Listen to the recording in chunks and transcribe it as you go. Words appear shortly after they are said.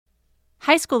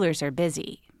High schoolers are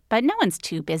busy, but no one's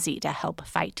too busy to help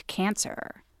fight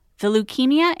cancer. The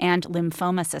Leukemia and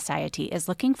Lymphoma Society is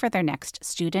looking for their next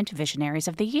Student Visionaries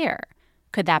of the Year.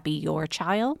 Could that be your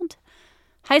child?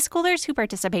 High schoolers who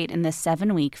participate in this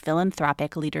 7-week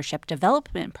philanthropic leadership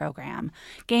development program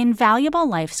gain valuable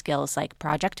life skills like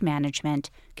project management,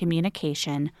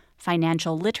 communication,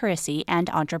 financial literacy, and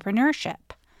entrepreneurship.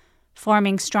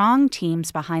 Forming strong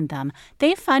teams behind them,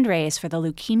 they fundraise for the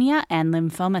Leukemia and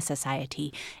Lymphoma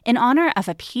Society in honor of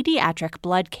a pediatric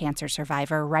blood cancer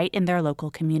survivor right in their local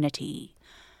community.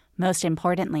 Most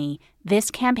importantly,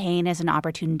 this campaign is an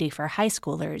opportunity for high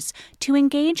schoolers to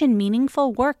engage in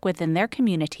meaningful work within their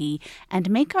community and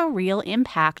make a real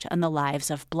impact on the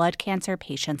lives of blood cancer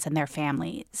patients and their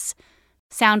families.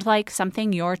 Sound like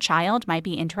something your child might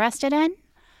be interested in?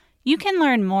 You can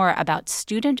learn more about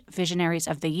Student Visionaries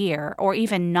of the Year or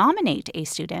even nominate a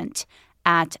student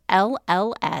at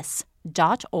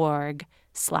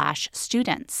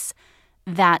lls.org/students.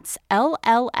 That's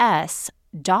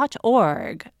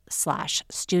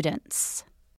lls.org/students.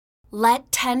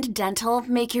 Let Tend Dental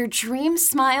make your dream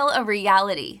smile a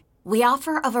reality. We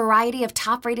offer a variety of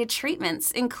top-rated treatments,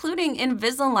 including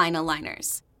Invisalign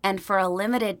aligners. And for a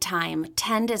limited time,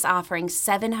 Tend is offering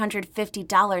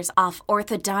 $750 off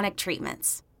orthodontic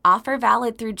treatments. Offer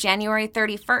valid through January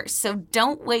 31st, so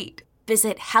don't wait.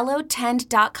 Visit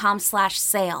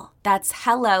hellotend.com/sale. That's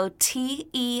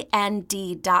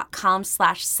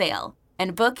hellotend.com/sale.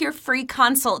 And book your free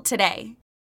consult today.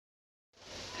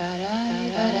 You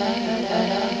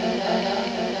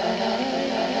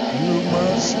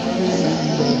must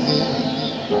remember,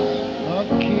 a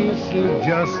kiss is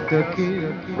just a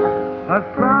kiss, a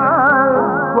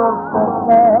sigh for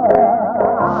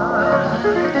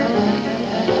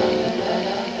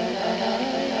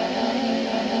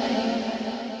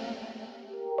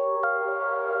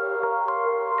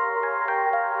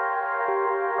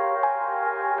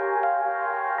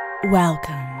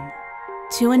Welcome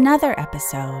to another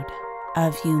episode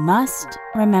of You Must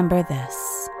Remember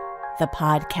This, the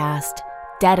podcast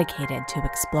dedicated to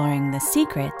exploring the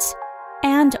secret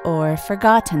and or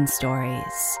forgotten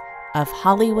stories of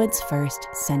Hollywood's first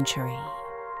century.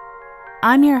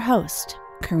 I'm your host,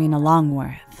 Karina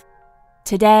Longworth.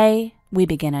 Today, we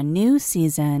begin a new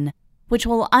season which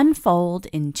will unfold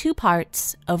in 2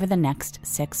 parts over the next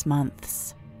 6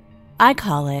 months. I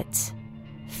call it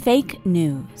Fake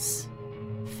News,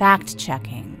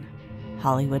 Fact-Checking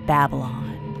Hollywood Babylon.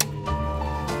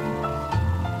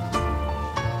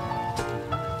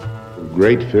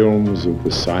 Great films of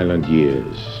the silent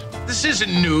years. This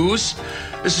isn't news.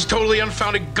 This is totally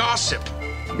unfounded gossip.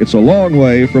 It's a long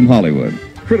way from Hollywood,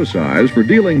 criticized for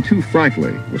dealing too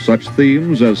frankly with such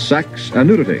themes as sex and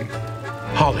nudity.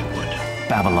 Hollywood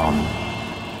Babylon.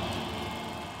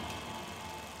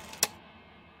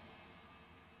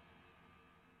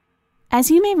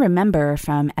 As you may remember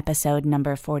from episode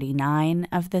number 49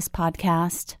 of this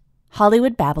podcast,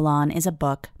 Hollywood Babylon is a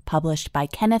book published by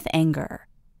Kenneth Anger,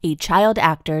 a child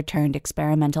actor turned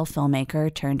experimental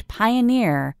filmmaker turned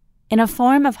pioneer in a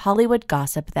form of Hollywood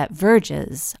gossip that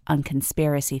verges on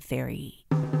conspiracy theory.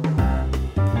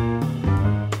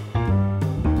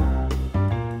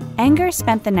 Anger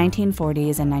spent the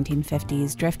 1940s and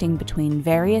 1950s drifting between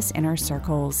various inner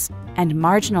circles and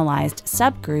marginalized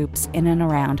subgroups in and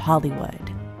around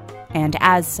Hollywood. And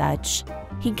as such,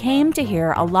 he came to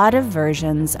hear a lot of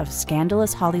versions of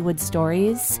scandalous Hollywood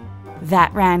stories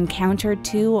that ran counter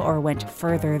to or went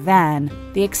further than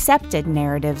the accepted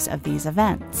narratives of these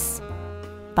events.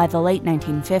 By the late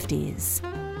 1950s,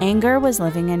 Anger was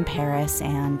living in Paris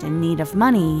and, in need of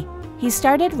money, he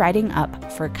started writing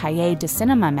up for Cahiers de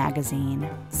Cinema magazine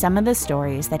some of the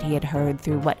stories that he had heard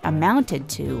through what amounted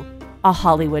to a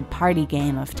Hollywood party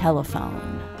game of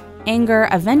telephone. Anger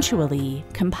eventually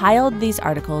compiled these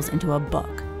articles into a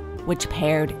book, which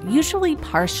paired usually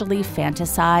partially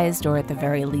fantasized or at the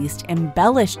very least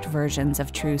embellished versions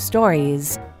of true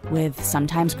stories with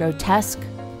sometimes grotesque,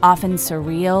 often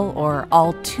surreal or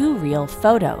all too real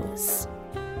photos.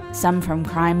 Some from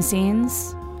crime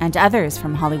scenes, and others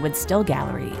from Hollywood still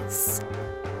galleries.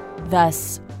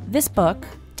 Thus, this book,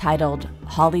 titled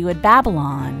Hollywood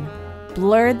Babylon,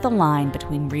 blurred the line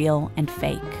between real and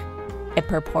fake. It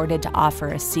purported to offer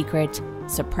a secret,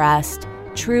 suppressed,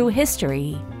 true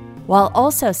history, while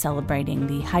also celebrating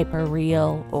the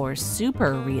hyper-real or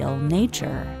super-real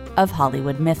nature of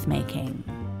Hollywood myth-making.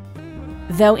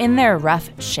 Though in their rough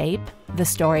shape, the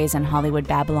stories in Hollywood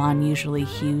Babylon usually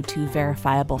hew to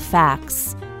verifiable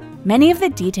facts, many of the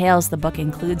details the book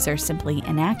includes are simply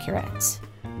inaccurate.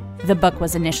 The book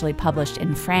was initially published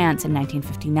in France in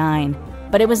 1959,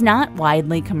 but it was not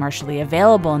widely commercially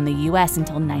available in the US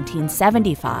until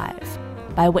 1975,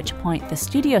 by which point the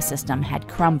studio system had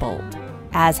crumbled,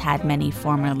 as had many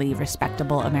formerly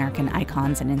respectable American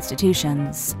icons and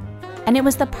institutions. And it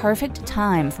was the perfect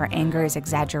time for Anger's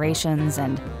exaggerations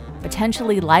and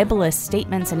potentially libelous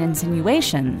statements and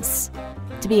insinuations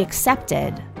to be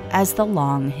accepted as the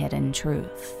long-hidden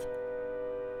truth.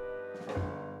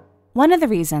 One of the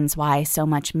reasons why so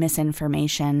much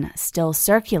misinformation still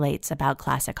circulates about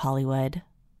classic Hollywood,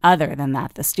 other than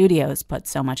that the studios put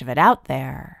so much of it out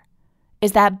there,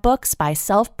 is that books by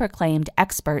self-proclaimed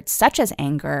experts such as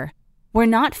Anger were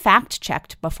not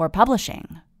fact-checked before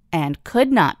publishing, and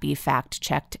could not be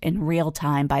fact-checked in real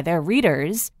time by their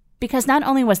readers because not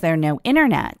only was there no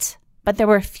internet, but there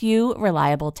were few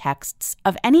reliable texts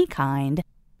of any kind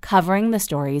covering the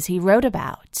stories he wrote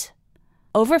about.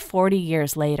 Over 40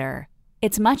 years later,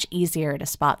 it's much easier to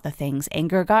spot the things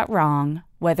Anger got wrong,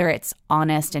 whether it's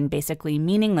honest and basically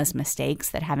meaningless mistakes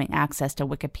that having access to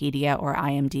Wikipedia or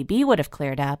IMDb would have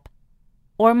cleared up,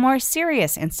 or more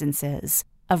serious instances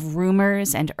of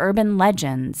rumors and urban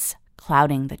legends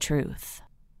clouding the truth.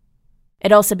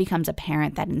 It also becomes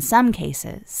apparent that in some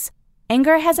cases,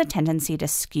 Anger has a tendency to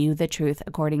skew the truth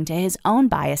according to his own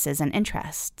biases and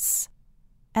interests.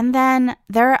 And then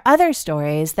there are other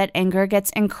stories that Anger gets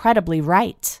incredibly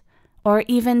right, or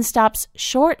even stops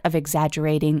short of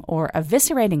exaggerating or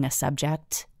eviscerating a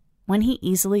subject when he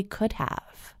easily could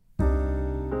have.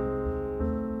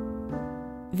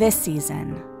 This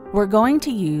season, we're going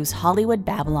to use Hollywood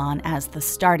Babylon as the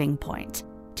starting point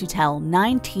to tell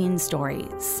 19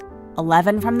 stories,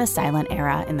 11 from the silent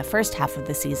era in the first half of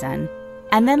the season,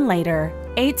 and then later,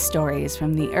 8 stories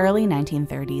from the early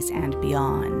 1930s and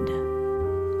beyond.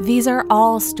 These are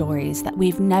all stories that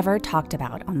we've never talked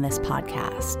about on this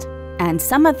podcast, and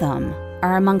some of them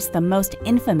are amongst the most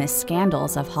infamous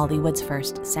scandals of Hollywood's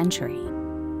first century.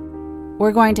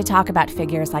 We're going to talk about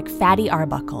figures like Fatty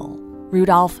Arbuckle,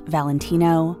 Rudolph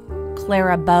Valentino,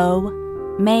 Clara Bow,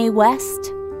 Mae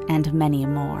West, and many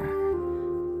more.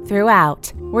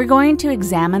 Throughout, we're going to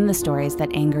examine the stories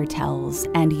that Anger tells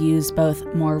and use both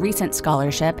more recent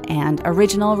scholarship and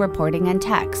original reporting and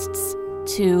texts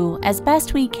to, as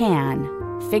best we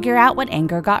can, figure out what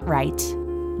Anger got right,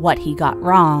 what he got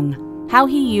wrong, how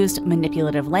he used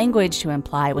manipulative language to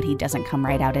imply what he doesn't come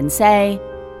right out and say,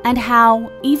 and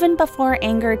how, even before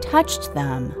Anger touched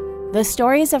them, the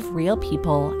stories of real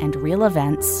people and real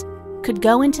events could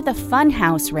go into the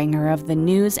funhouse ringer of the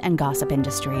news and gossip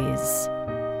industries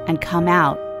and come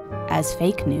out as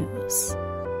fake news.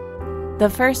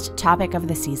 The first topic of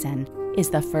the season is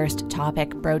the first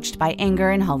topic broached by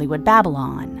Anger in Hollywood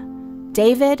Babylon: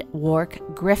 David Wark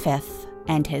Griffith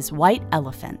and his white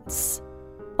elephants,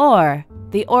 or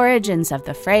the origins of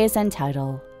the phrase and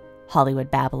title, Hollywood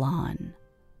Babylon.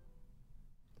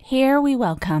 Here we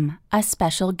welcome a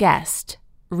special guest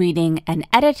reading an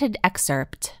edited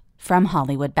excerpt from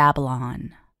Hollywood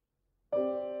Babylon.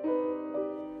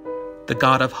 The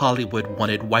god of Hollywood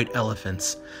wanted white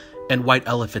elephants, and white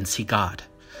elephants he got.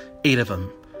 8 of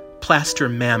them. Plaster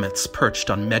mammoths perched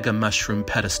on mega mushroom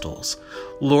pedestals,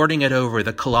 lording it over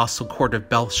the colossal court of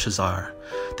Belshazzar,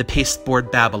 the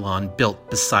pasteboard Babylon built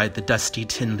beside the dusty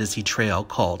Tin Lizzy trail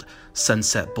called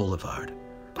Sunset Boulevard.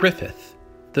 Griffith,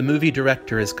 the movie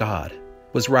director as God,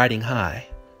 was riding high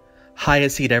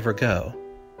as he'd ever go,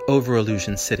 over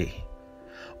Illusion City,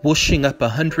 whooshing up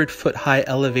 100-foot-high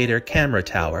elevator camera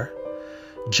tower,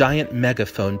 giant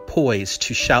megaphone poised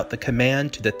to shout the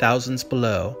command to the thousands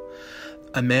below,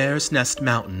 a mare's nest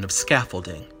mountain of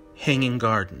scaffolding, hanging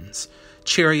gardens,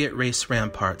 chariot race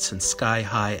ramparts, and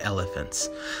sky-high elephants,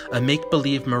 a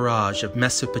make-believe mirage of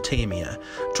Mesopotamia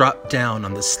dropped down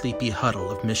on the sleepy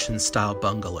huddle of mission-style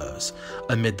bungalows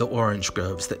amid the orange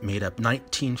groves that made up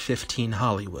 1915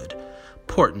 Hollywood,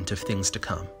 portent of things to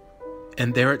come.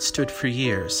 And there it stood for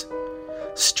years,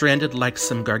 stranded like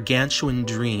some gargantuan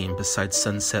dream beside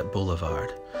Sunset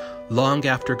Boulevard, long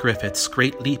after Griffith's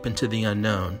great leap into the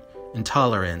unknown,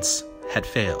 intolerance, had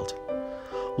failed.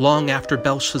 Long after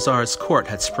Belshazzar's court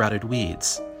had sprouted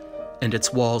weeds, and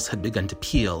its walls had begun to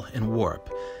peel and warp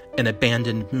in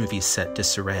abandoned movie set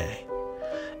disarray.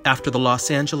 After the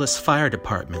Los Angeles Fire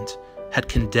Department had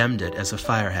condemned it as a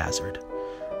fire hazard,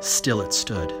 still it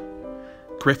stood.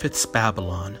 Griffith's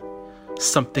Babylon,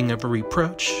 something of a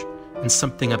reproach and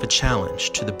something of a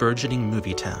challenge to the burgeoning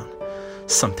movie town,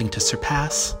 something to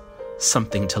surpass,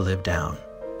 something to live down.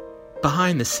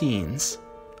 Behind the scenes,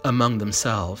 among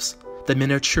themselves, the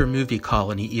miniature movie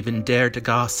colony even dared to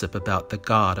gossip about the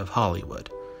god of Hollywood,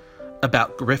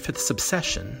 about Griffith's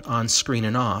obsession, on screen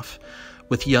and off,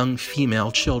 with young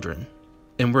female children,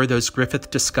 And were those Griffith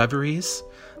discoveries,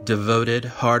 devoted,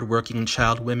 hard-working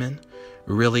child women,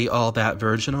 really all that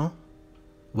virginal?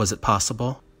 Was it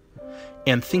possible?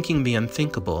 And thinking the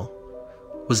unthinkable,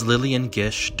 was Lillian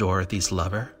Gish Dorothy's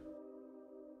lover?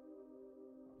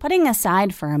 Putting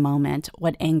aside for a moment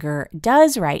what Anger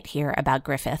does write here about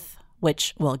Griffith,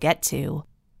 which we'll get to,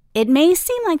 it may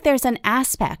seem like there's an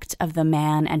aspect of the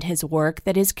man and his work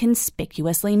that is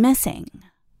conspicuously missing.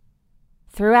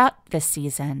 Throughout this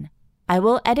season, I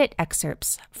will edit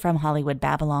excerpts from Hollywood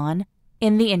Babylon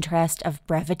in the interest of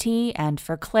brevity and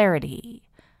for clarity,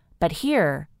 but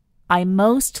here I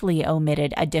mostly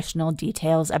omitted additional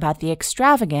details about the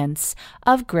extravagance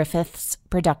of Griffith's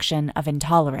production of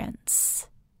Intolerance.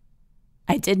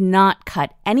 I did not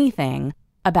cut anything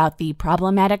about the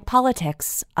problematic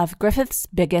politics of Griffith's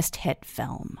biggest hit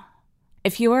film.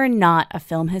 If you are not a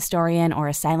film historian or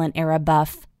a silent era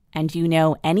buff and you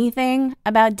know anything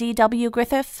about D.W.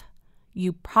 Griffith,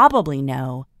 you probably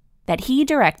know that he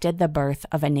directed The Birth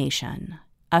of a Nation,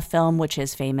 a film which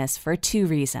is famous for two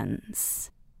reasons.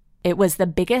 It was the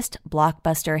biggest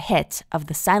blockbuster hit of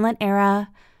the silent era,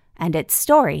 and its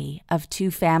story of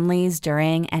two families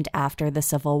during and after the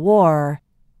Civil War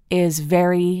is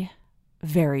very,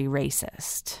 very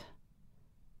racist.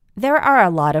 There are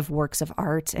a lot of works of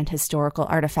art and historical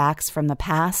artifacts from the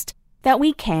past that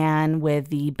we can, with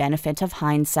the benefit of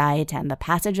hindsight and the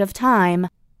passage of time,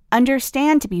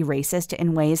 understand to be racist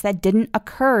in ways that didn't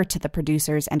occur to the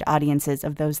producers and audiences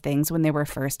of those things when they were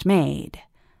first made.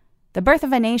 The Birth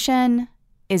of a Nation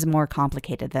is more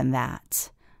complicated than that.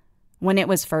 When it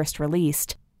was first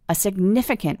released, a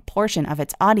significant portion of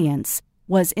its audience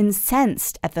was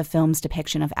incensed at the film's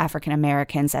depiction of African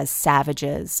Americans as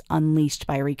savages unleashed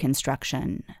by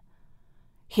Reconstruction.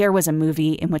 Here was a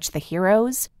movie in which the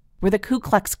heroes were the Ku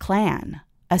Klux Klan,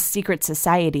 a secret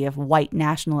society of white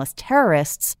nationalist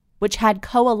terrorists which had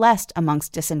coalesced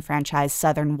amongst disenfranchised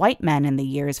Southern white men in the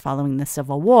years following the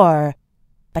Civil War,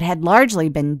 but had largely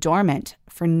been dormant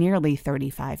for nearly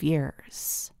 35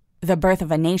 years. The Birth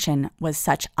of a Nation was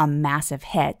such a massive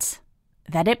hit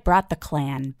that it brought the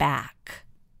Klan back.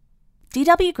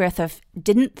 D.W. Griffith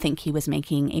didn't think he was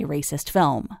making a racist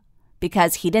film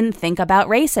because he didn't think about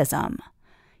racism.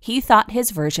 He thought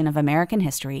his version of American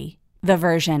history, the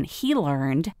version he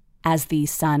learned as the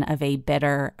son of a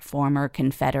bitter former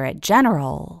Confederate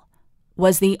general,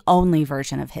 was the only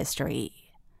version of history.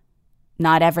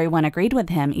 Not everyone agreed with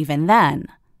him even then,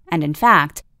 and in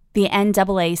fact, the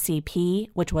NAACP,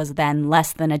 which was then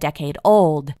less than a decade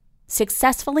old,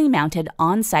 successfully mounted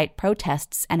on-site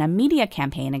protests and a media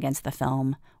campaign against the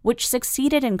film, which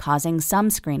succeeded in causing some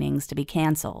screenings to be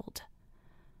canceled.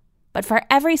 But for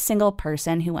every single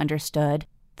person who understood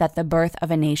that The Birth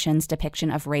of a Nation's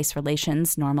depiction of race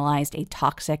relations normalized a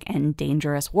toxic and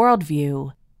dangerous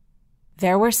worldview,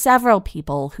 there were several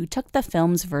people who took the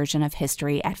film's version of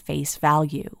history at face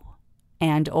value,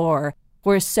 and/or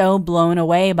were so blown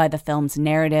away by the film's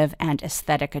narrative and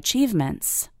aesthetic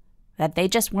achievements that they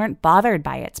just weren't bothered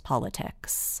by its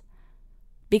politics.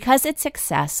 Because its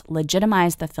success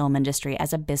legitimized the film industry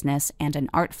as a business and an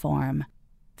art form,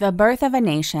 The Birth of a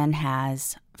Nation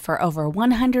has, for over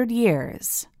 100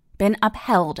 years, been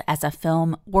upheld as a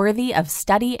film worthy of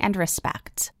study and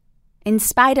respect, in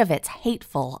spite of its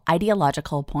hateful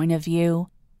ideological point of view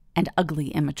and ugly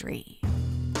imagery.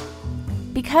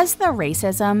 Because the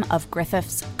racism of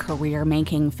Griffith's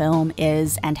career-making film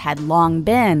is and had long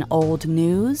been old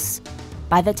news,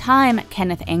 by the time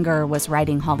Kenneth Anger was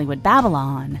writing Hollywood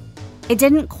Babylon, it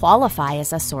didn't qualify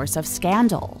as a source of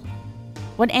scandal.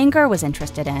 What Anger was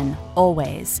interested in,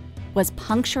 always, was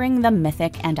puncturing the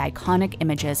mythic and iconic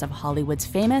images of Hollywood's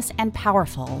famous and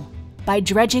powerful by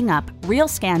dredging up real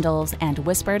scandals and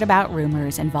whispered about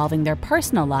rumors involving their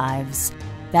personal lives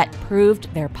that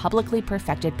proved their publicly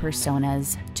perfected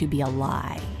personas to be a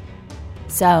lie.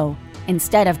 So,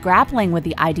 instead of grappling with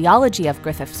the ideology of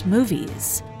Griffith's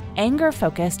movies, Anger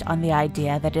focused on the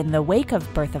idea that in the wake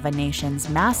of Birth of a Nation's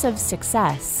massive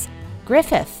success,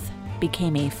 Griffith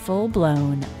became a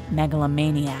full-blown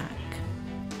megalomaniac.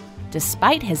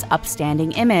 Despite his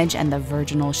upstanding image and the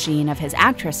virginal sheen of his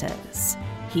actresses,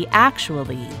 he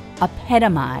actually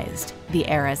epitomized the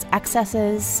era's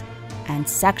excesses and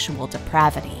sexual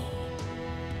depravity.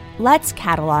 Let's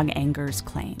catalog Anger's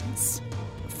claims.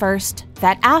 First,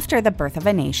 that after The Birth of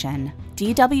a Nation,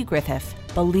 D.W. Griffith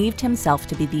believed himself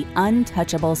to be the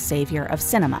untouchable savior of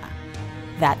cinema,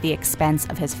 that the expense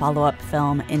of his follow-up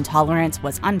film Intolerance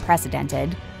was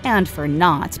unprecedented, and for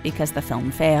naught because the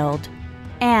film failed,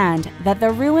 and that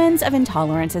the ruins of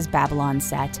Intolerance's Babylon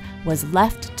set was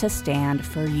left to stand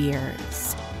for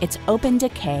years, its open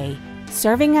decay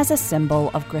serving as a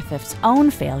symbol of Griffith's own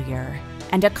failure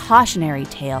and a cautionary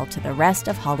tale to the rest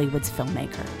of Hollywood's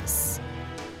filmmakers.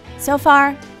 So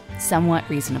far, somewhat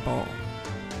reasonable.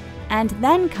 And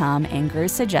then come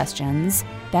Anger's suggestions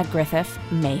that Griffith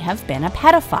may have been a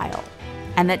pedophile,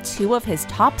 and that two of his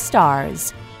top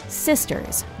stars,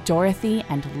 sisters Dorothy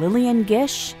and Lillian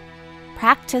Gish,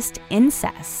 practiced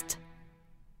incest.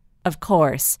 Of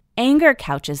course, Anger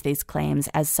couches these claims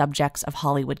as subjects of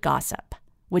Hollywood gossip,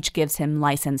 which gives him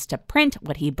license to print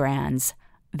what he brands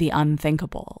the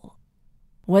unthinkable.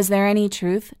 Was there any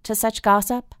truth to such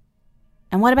gossip?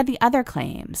 And what about the other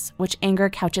claims, which Anger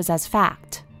couches as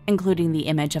fact, including the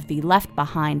image of the Left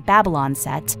Behind Babylon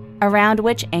set, around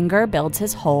which Anger builds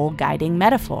his whole guiding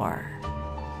metaphor?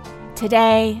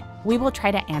 Today, we will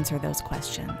try to answer those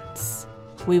questions.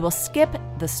 We will skip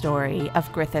the story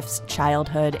of Griffith's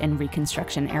childhood in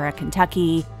Reconstruction-era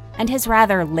Kentucky and his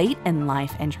rather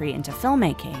late-in-life entry into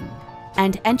filmmaking,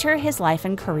 and enter his life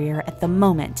and career at the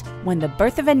moment when The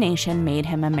Birth of a Nation made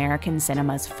him American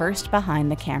cinema's first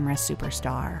behind-the-camera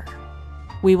superstar.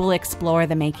 We will explore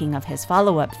the making of his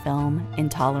follow-up film,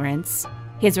 Intolerance,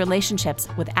 his relationships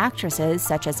with actresses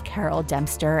such as Carol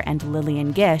Dempster and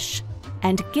Lillian Gish,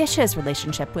 and Gish's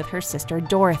relationship with her sister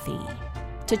Dorothy,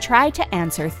 to try to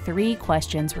answer three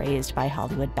questions raised by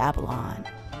Hollywood Babylon.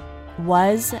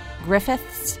 Was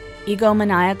Griffith's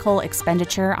egomaniacal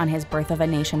expenditure on his Birth of a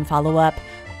Nation follow-up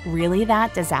really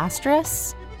that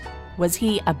disastrous? Was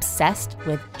he obsessed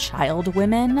with child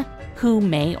women who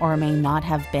may or may not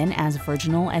have been as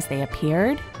virginal as they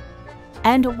appeared?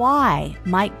 And why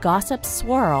might gossip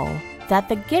swirl that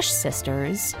the Gish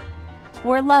sisters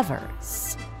were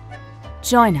lovers?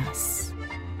 Join us,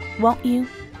 won't you,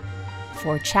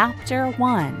 for Chapter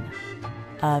 1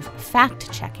 of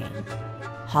Fact-Checking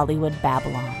Hollywood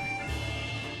Babylon.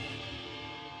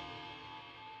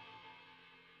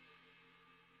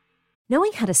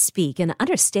 Knowing how to speak and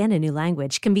understand a new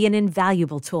language can be an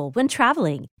invaluable tool when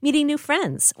traveling, meeting new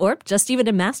friends, or just even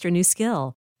to master a new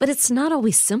skill. But it's not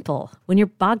always simple when you're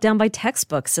bogged down by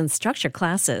textbooks and structured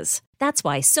classes. That's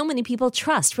why so many people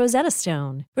trust Rosetta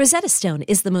Stone. Rosetta Stone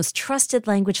is the most trusted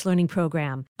language learning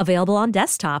program, available on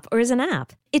desktop or as an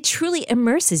app. It truly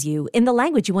immerses you in the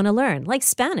language you want to learn, like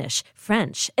Spanish,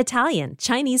 French, Italian,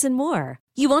 Chinese, and more.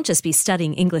 You won't just be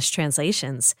studying English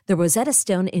translations. The Rosetta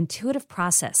Stone intuitive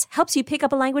process helps you pick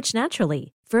up a language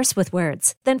naturally, first with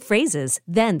words, then phrases,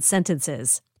 then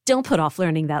sentences. Don't put off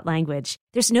learning that language.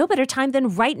 There's no better time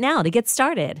than right now to get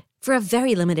started. For a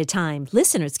very limited time,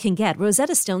 listeners can get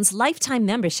Rosetta Stone's lifetime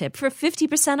membership for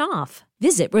 50% off.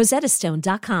 Visit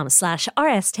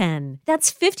rosettastone.com/rs10.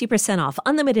 That's 50% off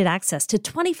unlimited access to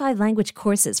 25 language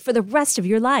courses for the rest of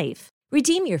your life.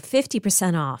 Redeem your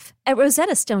 50% off at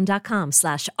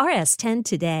rosettastone.com/rs10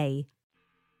 today.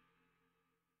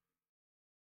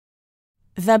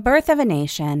 The Birth of a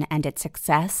Nation and its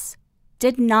success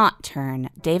did not turn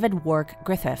David Wark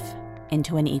Griffith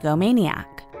into an egomaniac.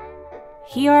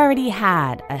 He already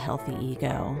had a healthy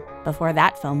ego before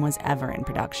that film was ever in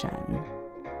production.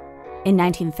 In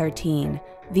 1913,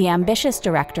 the ambitious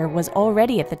director was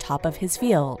already at the top of his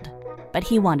field, but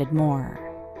he wanted more.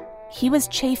 He was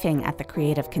chafing at the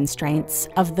creative constraints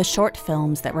of the short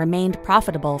films that remained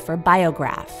profitable for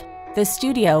Biograph, the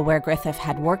studio where Griffith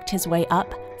had worked his way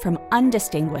up from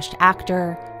undistinguished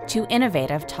actor to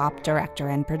innovative top director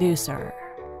and producer.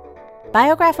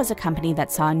 Biograph was a company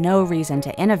that saw no reason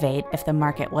to innovate if the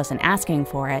market wasn't asking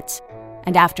for it,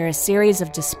 and after a series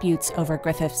of disputes over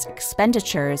Griffith's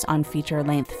expenditures on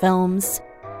feature-length films,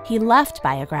 he left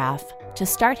Biograph to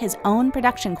start his own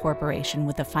production corporation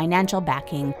with the financial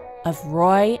backing of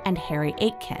Roy and Harry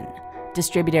Aitken,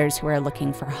 distributors who are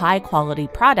looking for high-quality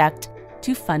product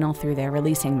to funnel through their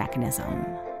releasing mechanism.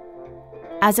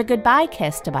 As a goodbye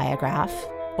kiss to Biograph,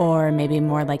 or maybe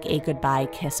more like a goodbye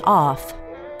kiss off,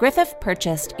 Griffith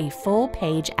purchased a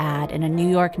full-page ad in a New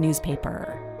York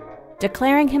newspaper,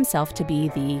 declaring himself to be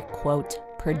the, quote,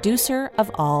 producer of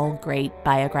all great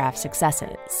Biograph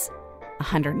successes,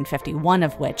 151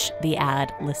 of which the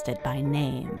ad listed by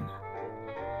name.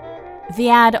 The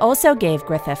ad also gave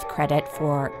Griffith credit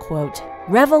for, quote,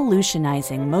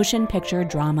 revolutionizing motion picture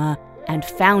drama and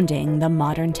founding the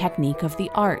modern technique of the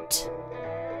art.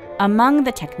 Among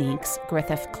the techniques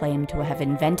Griffith claimed to have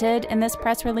invented in this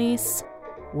press release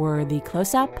were the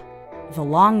close-up, the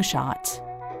long shot,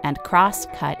 and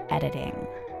cross-cut editing.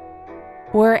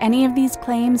 Were any of these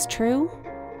claims true?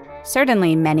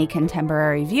 Certainly many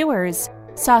contemporary viewers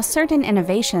saw certain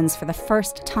innovations for the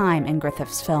first time in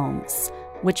Griffith's films,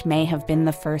 which may have been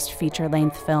the first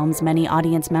feature-length films many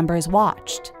audience members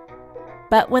watched.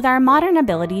 But with our modern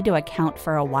ability to account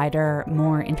for a wider,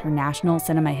 more international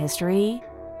cinema history,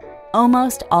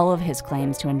 almost all of his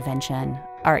claims to invention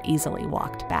are easily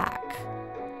walked back.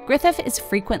 Griffith is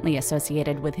frequently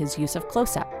associated with his use of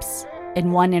close-ups.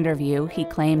 In one interview, he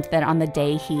claimed that on the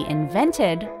day he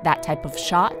invented that type of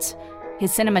shot,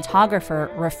 his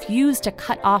cinematographer refused to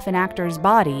cut off an actor's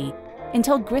body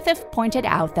until Griffith pointed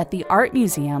out that the art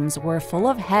museums were full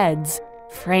of heads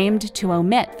framed to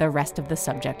omit the rest of the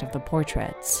subject of the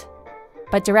portraits.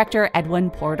 But director Edwin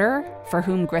Porter, for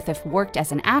whom Griffith worked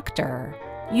as an actor,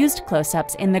 used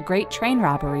close-ups in The Great Train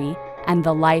Robbery and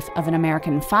The Life of an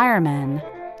American Fireman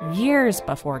years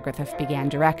before Griffith began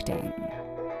directing.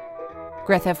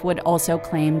 Griffith would also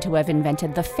claim to have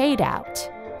invented the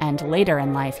fade-out, and later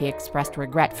in life he expressed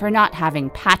regret for not having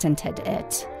patented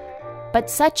it. But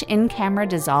such in-camera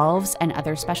dissolves and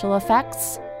other special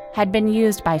effects had been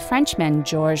used by Frenchman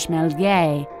Georges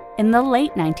Méliès in the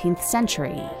late 19th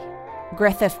century.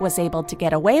 Griffith was able to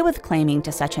get away with claiming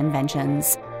to such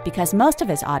inventions because most of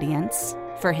his audience,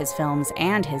 for his films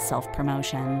and his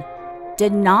self-promotion,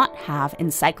 did not have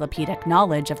encyclopedic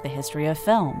knowledge of the history of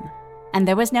film, and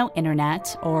there was no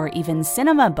internet or even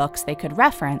cinema books they could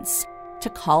reference to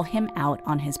call him out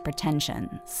on his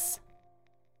pretensions.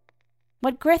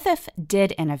 What Griffith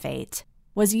did innovate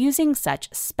was using such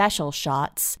special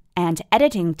shots and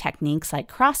editing techniques like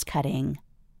cross-cutting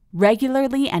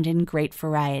regularly and in great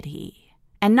variety,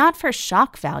 and not for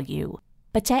shock value,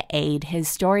 but to aid his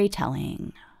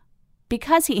storytelling.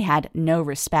 Because he had no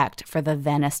respect for the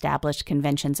then-established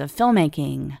conventions of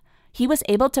filmmaking, he was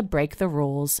able to break the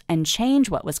rules and change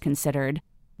what was considered,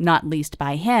 not least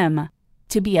by him,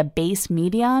 to be a base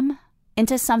medium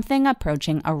into something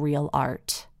approaching a real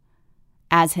art.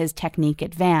 As his technique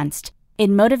advanced, it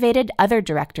motivated other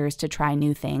directors to try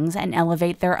new things and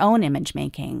elevate their own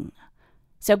image-making.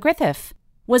 So Griffith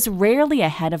was rarely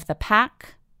ahead of the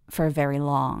pack for very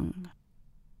long.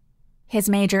 His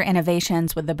major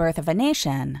innovations with The Birth of a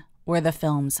Nation were the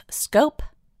film's scope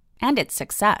and its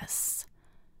success.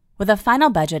 With a final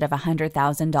budget of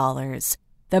 $100,000,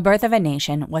 The Birth of a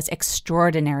Nation was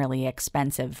extraordinarily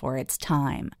expensive for its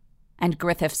time, and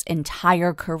Griffith's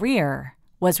entire career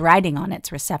was riding on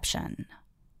its reception.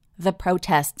 The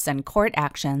protests and court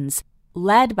actions,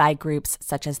 led by groups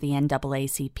such as the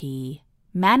NAACP,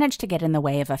 managed to get in the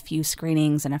way of a few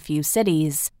screenings in a few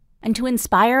cities and to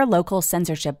inspire local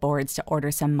censorship boards to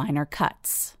order some minor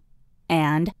cuts.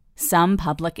 And some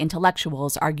public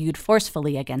intellectuals argued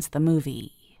forcefully against the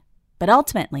movie. But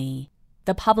ultimately,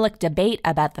 the public debate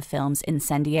about the film's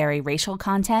incendiary racial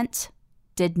content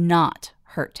did not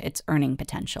hurt its earning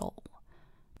potential.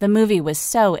 The movie was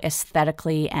so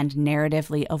aesthetically and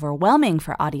narratively overwhelming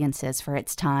for audiences for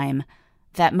its time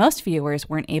that most viewers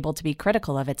weren't able to be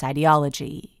critical of its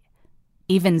ideology.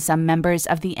 Even some members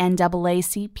of the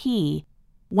NAACP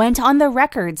went on the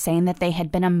record saying that they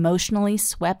had been emotionally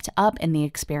swept up in the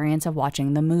experience of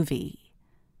watching the movie.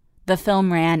 The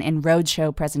film ran in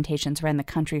roadshow presentations around the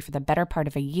country for the better part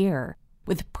of a year,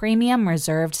 with premium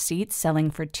reserved seats selling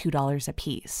for $2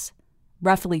 apiece,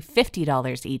 roughly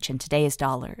 $50 each in today's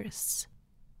dollars.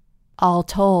 All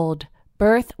told,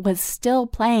 Birth was still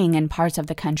playing in parts of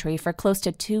the country for close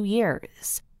to 2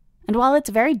 years. And while it's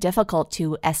very difficult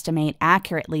to estimate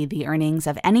accurately the earnings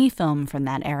of any film from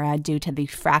that era due to the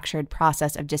fractured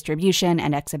process of distribution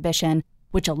and exhibition,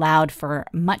 which allowed for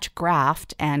much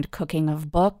graft and cooking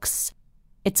of books,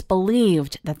 it's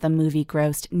believed that the movie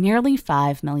grossed nearly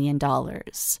 $5 million,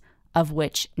 of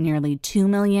which nearly $2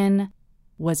 million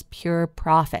was pure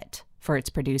profit for its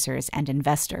producers and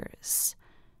investors.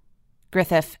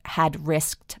 Griffith had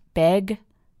risked big,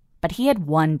 but he had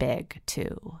won big,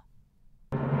 too.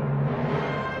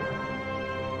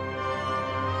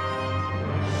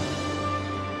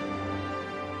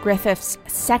 Griffith's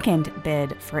second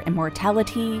bid for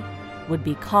immortality would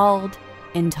be called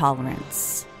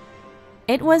Intolerance.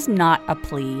 It was not a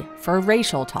plea for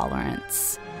racial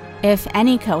tolerance. If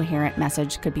any coherent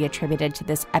message could be attributed to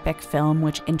this epic film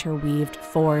which interweaved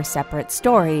 4 separate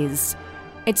stories,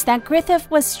 it's that Griffith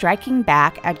was striking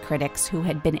back at critics who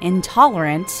had been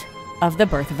intolerant of The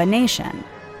Birth of a Nation,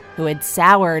 who had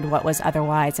soured what was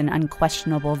otherwise an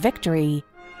unquestionable victory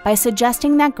by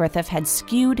suggesting that Griffith had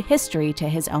skewed history to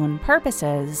his own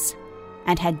purposes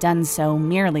and had done so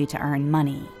merely to earn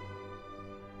money.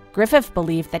 Griffith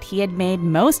believed that he had made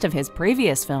most of his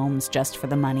previous films just for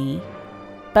the money,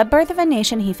 but Birth of a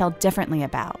Nation he felt differently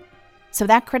about, so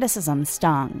that criticism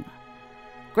stung.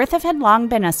 Griffith had long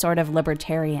been a sort of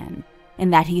libertarian,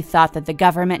 in that he thought that the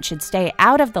government should stay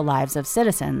out of the lives of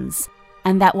citizens,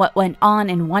 and that what went on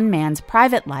in one man's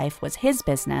private life was his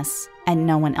business and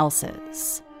no one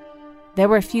else's. there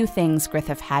were few things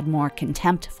Griffith had more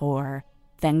contempt for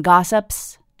than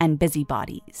gossips and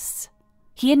busybodies.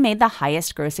 He had made the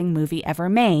highest-grossing movie ever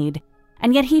made,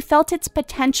 and yet he felt its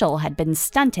potential had been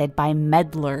stunted by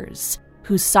meddlers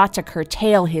who sought to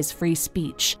curtail his free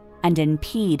speech and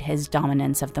impede his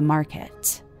dominance of the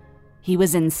market. He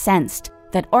was incensed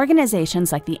that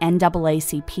organizations like the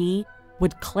NAACP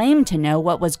would claim to know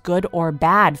what was good or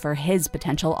bad for his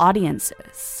potential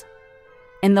audiences.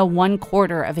 In the one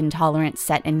quarter of Intolerance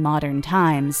set in modern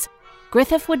times,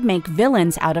 Griffith would make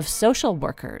villains out of social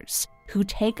workers who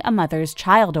take a mother's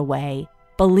child away,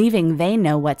 believing they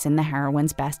know what's in the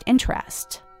heroine's best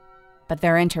interest. But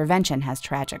their intervention has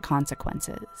tragic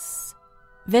consequences.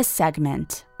 This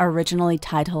segment, originally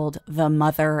titled The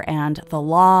Mother and the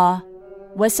Law,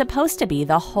 was supposed to be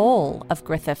the whole of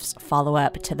Griffith's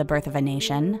follow-up to The Birth of a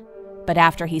Nation, but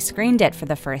after he screened it for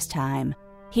the first time,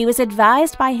 he was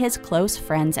advised by his close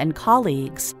friends and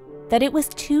colleagues that it was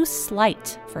too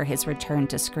slight for his return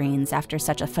to screens after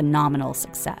such a phenomenal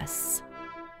success.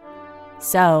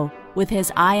 So, with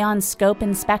his eye on scope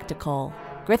and spectacle,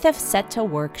 Griffith set to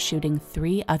work shooting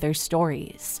 3 other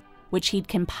stories, which he'd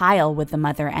compile with The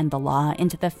Mother and the Law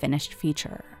into the finished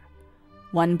feature.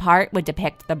 One part would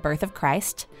depict the birth of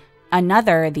Christ,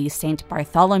 another the St.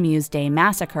 Bartholomew's Day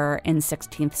massacre in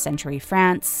 16th century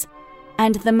France,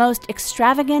 and the most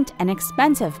extravagant and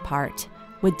expensive part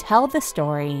would tell the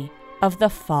story of the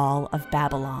fall of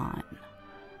Babylon.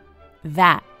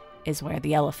 That is where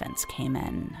the elephants came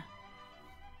in.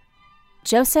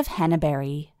 Joseph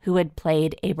Henneberry, who had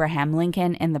played Abraham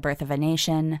Lincoln in The Birth of a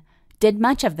Nation, did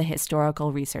much of the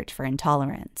historical research for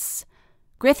Intolerance.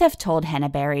 Griffith told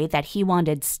Henneberry that he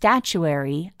wanted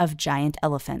statuary of giant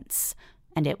elephants,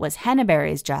 and it was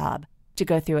Henneberry's job to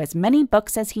go through as many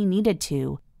books as he needed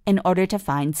to in order to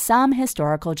find some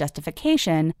historical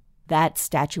justification that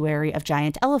statuary of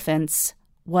giant elephants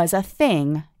was a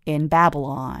thing in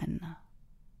Babylon.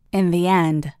 In the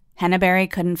end, Henneberry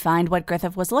couldn't find what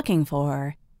Griffith was looking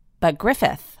for, but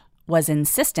Griffith was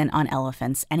insistent on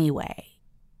elephants anyway.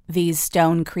 These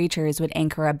stone creatures would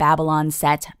anchor a Babylon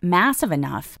set massive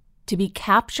enough to be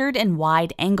captured in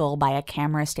wide angle by a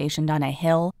camera stationed on a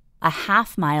hill a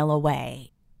half-mile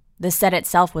away. The set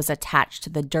itself was attached to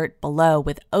the dirt below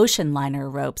with ocean liner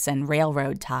ropes and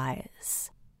railroad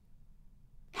ties.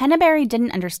 Henneberry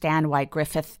didn't understand why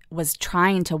Griffith was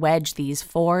trying to wedge these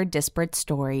 4 disparate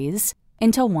stories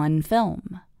into one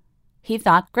film. He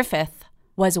thought Griffith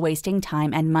was wasting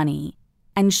time and money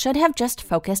and should have just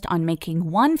focused on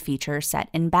making one feature set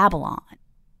in Babylon.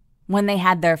 When they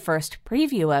had their first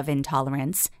preview of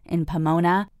Intolerance in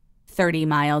Pomona, 30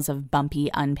 miles of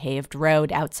bumpy, unpaved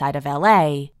road outside of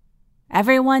LA,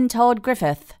 everyone told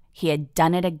Griffith he had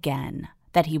done it again,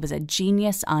 that he was a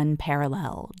genius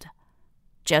unparalleled.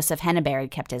 Joseph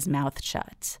Henneberry kept his mouth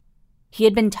shut. He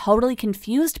had been totally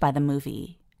confused by the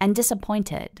movie and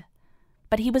disappointed,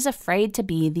 but he was afraid to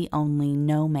be the only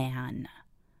no man.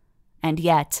 And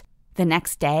yet, the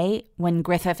next day, when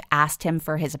Griffith asked him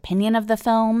for his opinion of the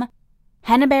film,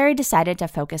 Henneberry decided to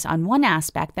focus on one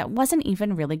aspect that wasn't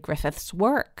even really Griffith's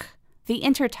work, the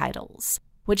intertitles,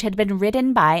 which had been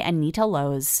written by Anita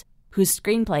Loos, whose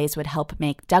screenplays would help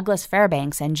make Douglas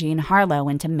Fairbanks and Jean Harlow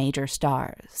into major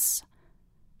stars.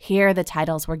 Here, the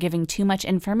titles were giving too much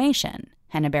information,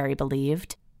 Henneberry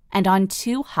believed, and on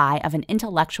too high of an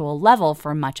intellectual level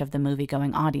for much of the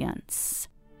movie-going audience.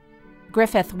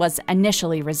 Griffith was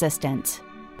initially resistant,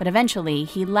 but eventually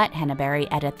he let Henneberry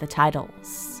edit the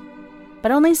titles.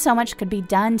 But only so much could be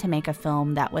done to make a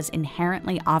film that was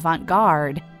inherently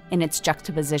avant-garde in its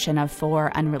juxtaposition of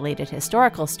 4 unrelated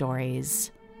historical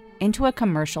stories into a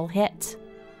commercial hit.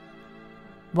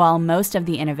 While most of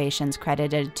the innovations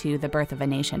credited to The Birth of a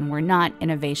Nation were not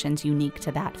innovations unique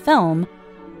to that film,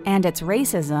 and its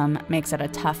racism makes it a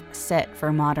tough sit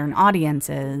for modern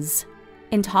audiences,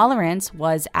 Intolerance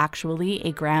was actually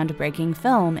a groundbreaking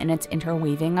film in its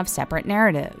interweaving of separate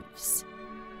narratives.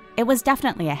 It was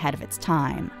definitely ahead of its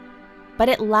time, but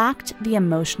it lacked the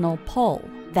emotional pull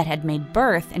that had made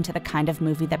Birth into the kind of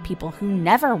movie that people who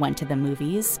never went to the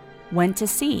movies went to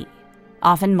see,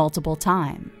 often multiple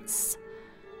times.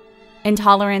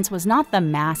 Intolerance was not the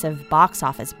massive box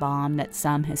office bomb that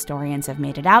some historians have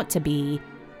made it out to be,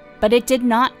 but it did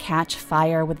not catch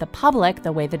fire with the public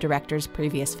the way the director's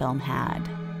previous film had.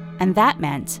 And that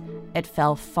meant it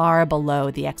fell far below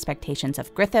the expectations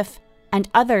of Griffith and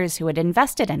others who had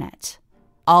invested in it,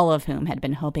 all of whom had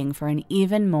been hoping for an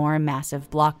even more massive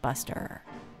blockbuster.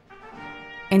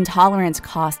 Intolerance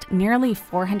cost nearly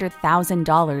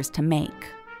 $400,000 to make,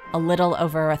 a little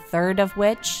over a third of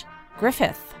which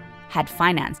Griffith had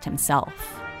financed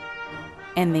himself.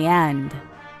 In the end,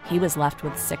 he was left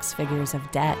with 6 figures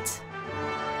of debt.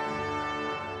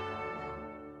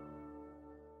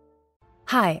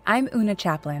 Hi, I'm Una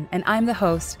Chaplin, and I'm the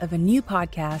host of a new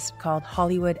podcast called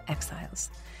Hollywood Exiles.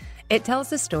 It tells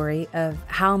the story of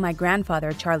how my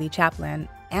grandfather, Charlie Chaplin,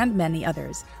 and many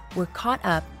others were caught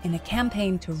up in a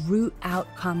campaign to root out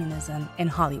communism in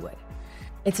Hollywood.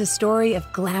 It's a story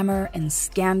of glamour and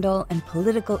scandal and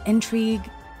political intrigue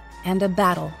and a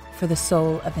battle for the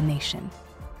soul of a nation.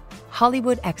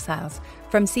 Hollywood Exiles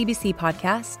from CBC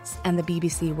Podcasts and the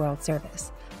BBC World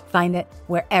Service. Find it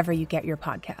wherever you get your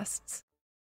podcasts.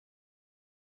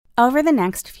 Over the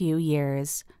next few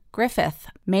years, Griffith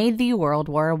made the World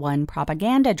War I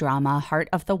propaganda drama Heart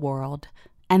of the World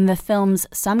and the films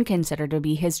some consider to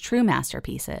be his true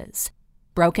masterpieces,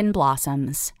 Broken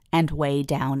Blossoms and Way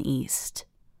Down East.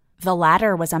 The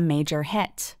latter was a major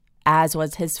hit, as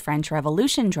was his French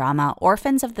Revolution drama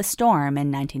Orphans of the Storm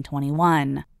in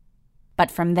 1921.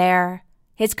 But from there,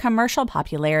 his commercial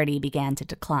popularity began to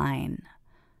decline.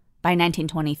 By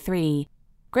 1923,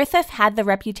 Griffith had the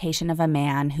reputation of a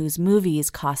man whose movies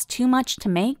cost too much to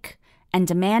make and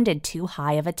demanded too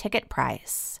high of a ticket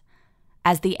price.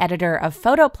 As the editor of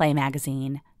Photoplay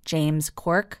magazine, James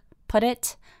Quirk, put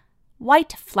it,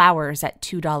 "White flowers at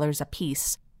 $2 a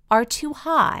piece are too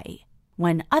high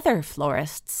when other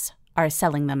florists are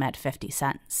selling them at 50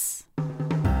 cents.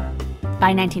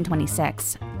 By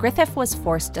 1926, Griffith was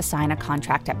forced to sign a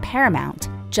contract at Paramount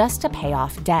just to pay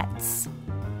off debts.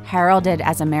 Heralded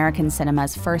as American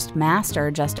cinema's first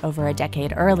master just over a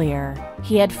decade earlier,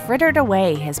 he had frittered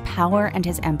away his power and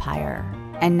his empire,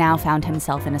 and now found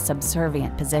himself in a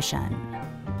subservient position.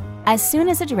 As soon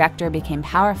as a director became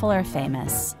powerful or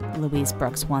famous, Louise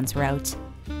Brooks once wrote,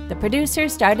 the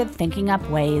producers started thinking up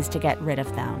ways to get rid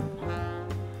of them.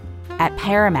 At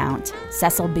Paramount,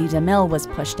 Cecil B. DeMille was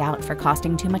pushed out for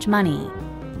costing too much money,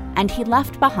 and he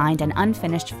left behind an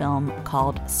unfinished film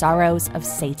called Sorrows of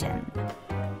Satan.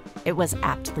 It was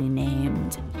aptly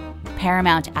named.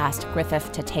 Paramount asked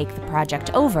Griffith to take the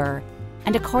project over,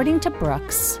 and according to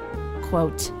Brooks,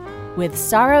 quote, with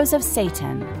Sorrows of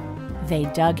Satan, they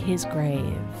dug his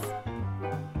grave.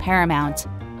 Paramount,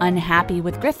 unhappy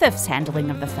with Griffith's handling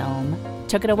of the film,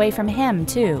 took it away from him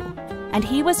too, and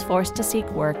he was forced to seek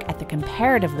work at the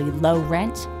comparatively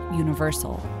low-rent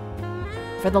Universal.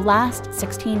 For the last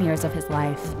 16 years of his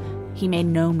life, he made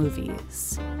no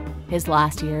movies. His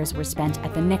last years were spent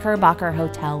at the Knickerbocker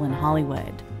Hotel in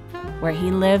Hollywood, where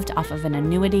he lived off of an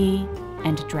annuity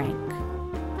and drank.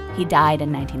 He died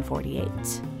in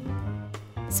 1948.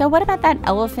 So what about that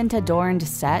elephant-adorned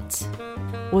set?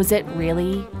 Was it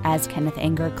really, as Kenneth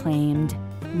Anger claimed,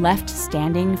 left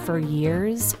standing for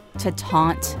years to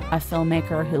taunt a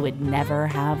filmmaker who would never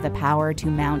have the power to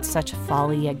mount such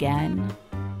folly again?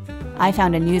 I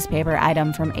found a newspaper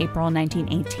item from April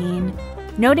 1918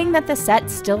 noting that the set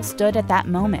still stood at that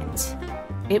moment.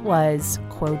 It was,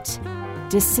 quote,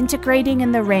 disintegrating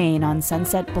in the rain on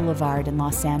Sunset Boulevard in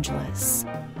Los Angeles,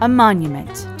 a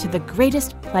monument to the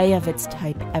greatest play of its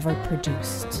type ever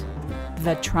produced.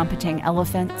 The trumpeting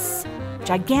elephants,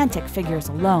 gigantic figures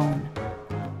alone,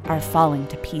 are falling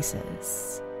to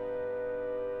pieces.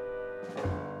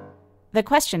 The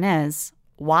question is,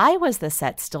 why was the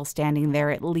set still standing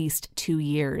there at least 2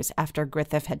 years after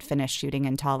Griffith had finished shooting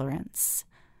Intolerance?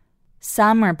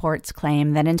 Some reports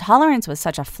claim that Intolerance was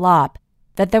such a flop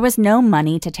that there was no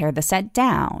money to tear the set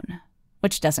down,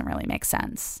 which doesn't really make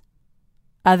sense.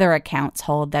 Other accounts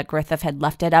hold that Griffith had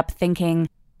left it up thinking,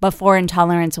 before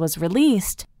Intolerance was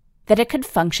released, that it could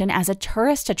function as a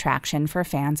tourist attraction for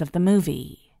fans of the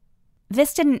movie.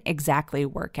 This didn't exactly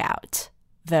work out,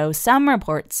 though some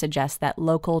reports suggest that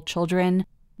local children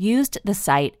used the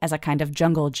site as a kind of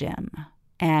jungle gym,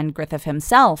 and Griffith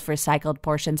himself recycled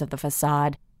portions of the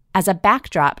facade as a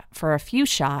backdrop for a few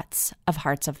shots of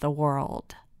Hearts of the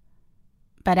World.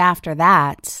 But after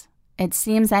that, it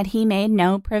seems that he made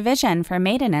no provision for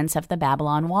maintenance of the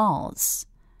Babylon walls.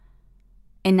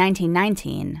 In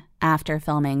 1919, after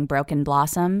filming Broken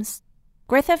Blossoms,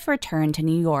 Griffith returned to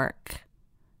New York.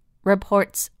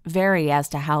 Reports vary as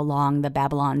to how long the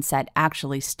Babylon set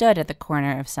actually stood at the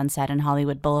corner of Sunset and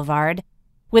Hollywood Boulevard,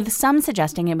 with some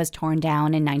suggesting it was torn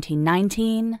down in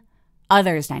 1919,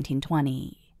 others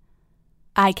 1920.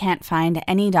 I can't find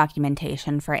any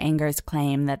documentation for Anger's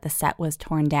claim that the set was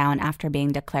torn down after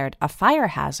being declared a fire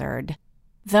hazard,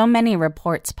 though many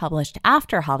reports published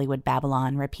after Hollywood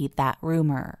Babylon repeat that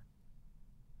rumor.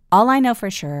 All I know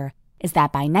for sure is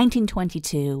that by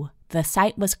 1922, the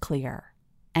site was clear,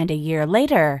 and a year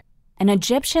later, an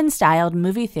Egyptian-styled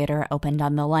movie theater opened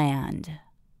on the land.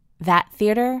 That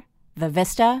theater, the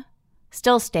Vista,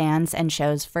 still stands and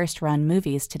shows first-run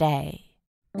movies today.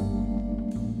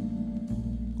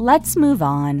 let's move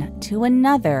on to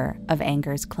another of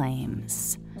Anger's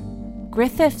claims: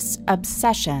 Griffith's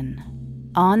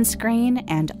obsession, on screen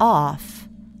and off,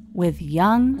 with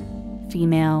young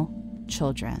female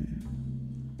children.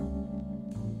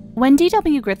 When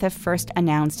D.W. Griffith first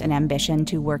announced an ambition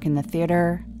to work in the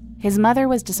theater, his mother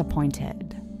was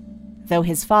disappointed. Though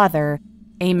his father,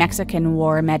 a Mexican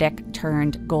war medic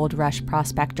turned gold rush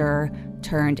prospector,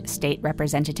 turned state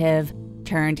representative,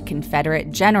 turned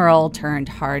Confederate general, turned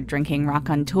hard-drinking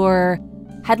raconteur,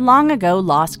 had long ago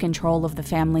lost control of the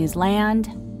family's land,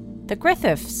 the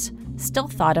Griffiths still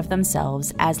thought of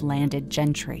themselves as landed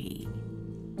gentry.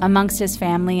 Amongst his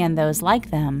family and those like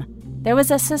them, there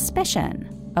was a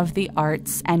suspicion of the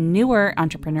arts and newer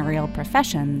entrepreneurial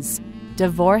professions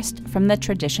divorced from the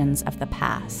traditions of the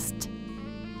past.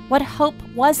 What hope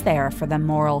was there for the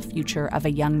moral future of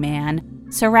a young man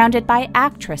surrounded by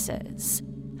actresses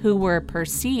who were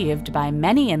perceived by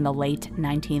many in the late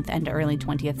 19th and early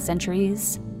 20th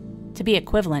centuries to be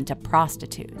equivalent to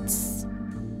prostitutes?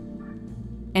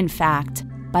 In fact,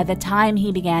 by the time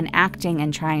he began acting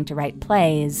and trying to write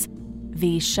plays,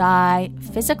 the shy,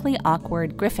 physically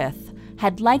awkward Griffith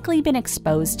had likely been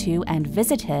exposed to and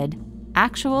visited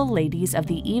actual ladies of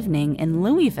the evening in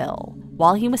Louisville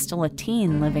while he was still a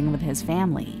teen living with his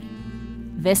family.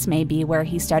 This may be where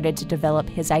he started to develop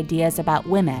his ideas about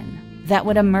women that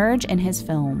would emerge in his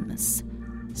films.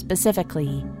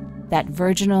 Specifically, that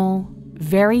virginal,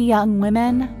 very young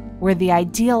women were the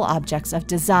ideal objects of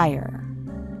desire.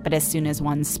 But as soon as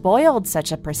one spoiled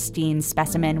such a pristine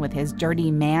specimen with his dirty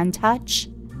man touch,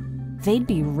 they'd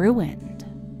be ruined.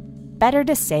 Better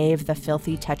to save the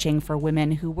filthy touching for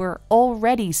women who were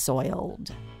already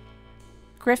soiled.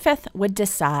 Griffith would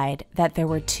decide that there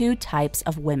were two types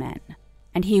of women,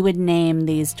 and he would name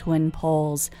these twin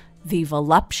poles the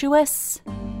voluptuous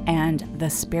and the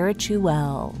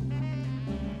spirituelle.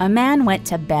 A man went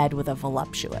to bed with a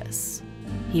voluptuous.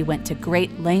 He went to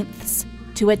great lengths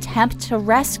to attempt to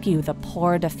rescue the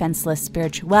poor defenseless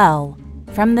spirituelle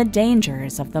from the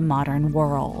dangers of the modern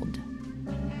world.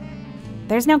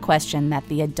 There's no question that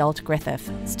the adult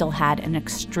Griffith still had an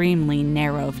extremely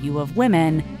narrow view of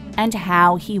women and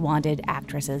how he wanted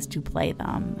actresses to play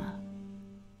them.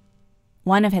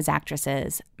 One of his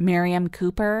actresses, Miriam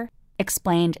Cooper,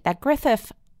 explained that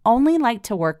Griffith only liked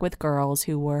to work with girls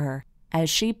who were, as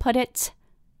she put it,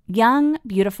 young,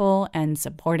 beautiful, and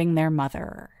supporting their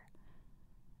mother.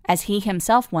 As he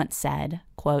himself once said,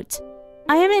 quote,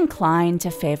 "I am inclined to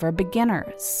favor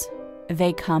beginners.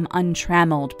 They come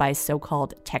untrammeled by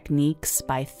so-called techniques,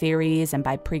 by theories, and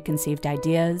by preconceived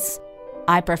ideas.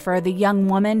 I prefer the young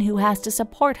woman who has to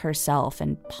support herself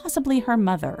and possibly her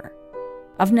mother.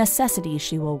 Of necessity,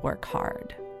 she will work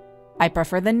hard. I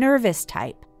prefer the nervous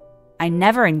type. I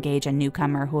never engage a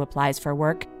newcomer who applies for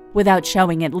work without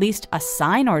showing at least a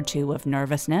sign or two of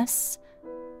nervousness.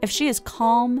 If she is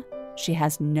calm, she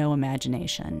has no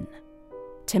imagination.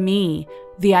 To me,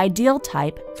 the ideal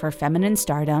type for feminine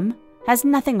stardom has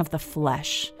nothing of the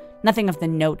flesh, nothing of the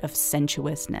note of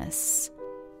sensuousness.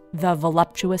 The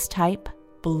voluptuous type,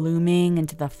 blooming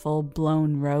into the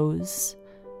full-blown rose,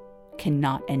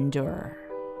 cannot endure.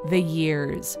 The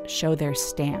years show their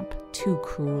stamp too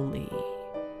cruelly.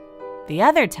 The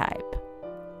other type,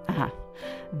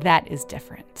 that is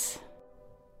different."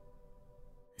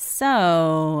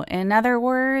 So, in other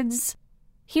words,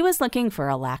 he was looking for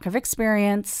a lack of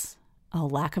experience, a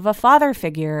lack of a father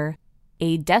figure,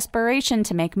 a desperation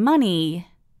to make money,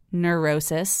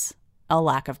 neurosis, a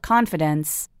lack of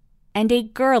confidence, and a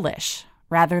girlish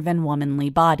rather than womanly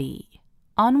body,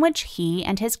 on which he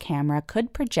and his camera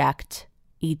could project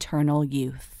eternal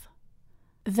youth.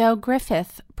 Though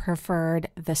Griffith preferred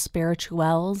the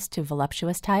spirituelles to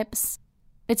voluptuous types,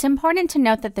 it's important to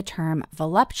note that the term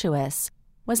voluptuous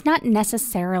was not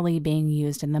necessarily being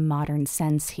used in the modern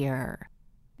sense here.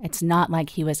 It's not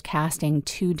like he was casting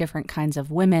two different kinds of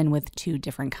women with two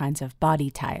different kinds of body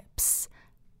types.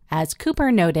 As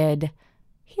Cooper noted,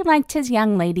 he liked his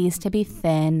young ladies to be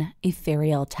thin,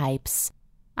 ethereal types.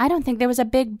 I don't think there was a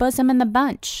big bosom in the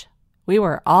bunch. We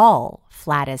were all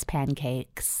flat as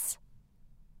pancakes.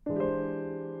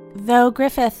 Though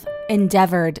Griffith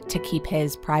endeavored to keep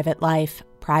his private life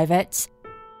private,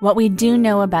 what we do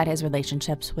know about his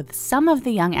relationships with some of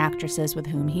the young actresses with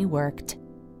whom he worked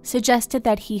suggested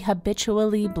that he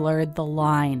habitually blurred the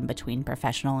line between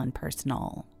professional and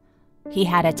personal. He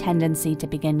had a tendency to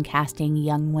begin casting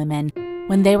young women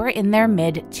when they were in their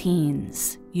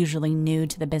mid-teens, usually new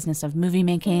to the business of movie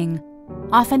making,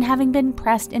 often having been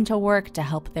pressed into work to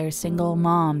help their single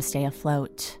mom stay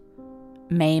afloat.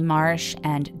 Mae Marsh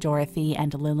and Dorothy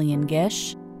and Lillian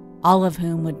Gish all of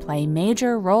whom would play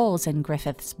major roles in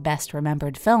Griffith's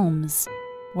best-remembered films,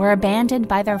 were abandoned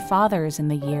by their fathers in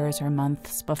the years or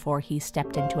months before he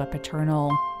stepped into a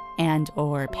paternal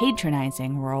and/or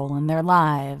patronizing role in their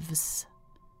lives.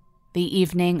 The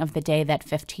evening of the day that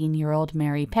 15-year-old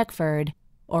Mary Pickford,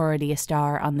 already a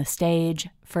star on the stage,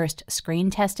 first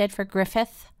screen-tested for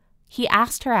Griffith, he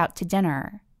asked her out to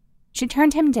dinner. She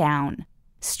turned him down,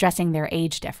 stressing their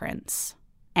age difference,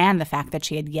 and the fact that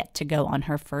she had yet to go on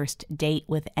her first date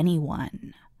with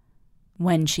anyone.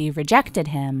 When she rejected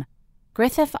him,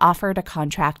 Griffith offered a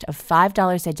contract of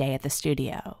 $5 a day at the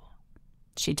studio.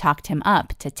 She talked him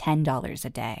up to $10 a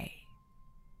day.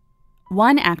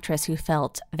 One actress who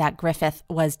felt that Griffith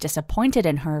was disappointed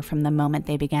in her from the moment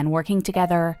they began working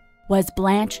together was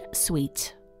Blanche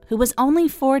Sweet, who was only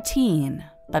 14,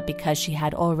 but because she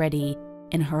had already,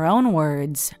 in her own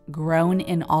words, grown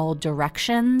in all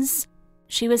directions,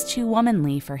 she was too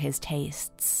womanly for his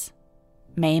tastes.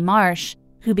 Mae Marsh,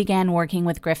 who began working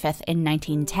with Griffith in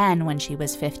 1910 when she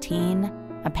was 15,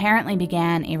 apparently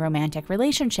began a romantic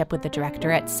relationship with the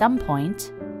director at some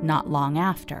point, not long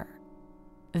after.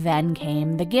 Then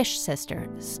came the Gish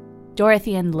sisters,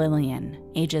 Dorothy and Lillian,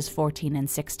 ages 14 and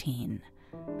 16.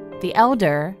 The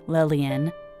elder,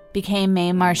 Lillian, became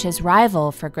Mae Marsh's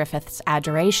rival for Griffith's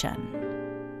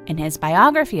adoration. In his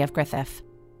biography of Griffith,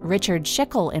 Richard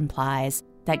Schickel implies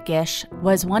that Gish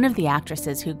was one of the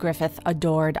actresses who Griffith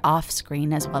adored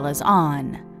off-screen as well as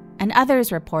on, and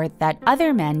others report that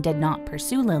other men did not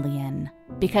pursue Lillian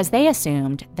because they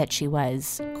assumed that she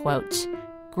was, quote,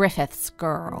 Griffith's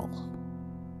girl.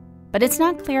 But it's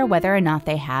not clear whether or not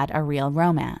they had a real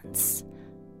romance.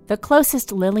 The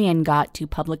closest Lillian got to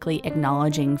publicly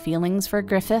acknowledging feelings for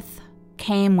Griffith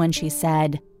came when she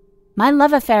said, "My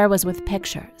love affair was with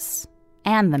pictures,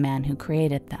 and the man who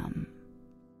created them."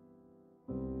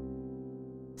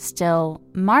 Still,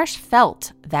 Marsh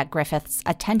felt that Griffith's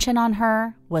attention on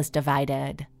her was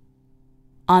divided.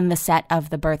 On the set of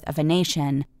The Birth of a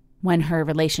Nation, when her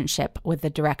relationship with the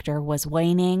director was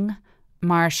waning,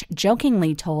 Marsh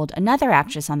jokingly told another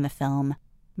actress on the film,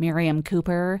 Miriam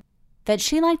Cooper, that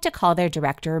she liked to call their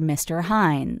director Mr.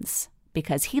 Hines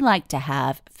because he liked to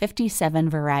have 57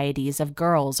 varieties of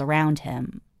girls around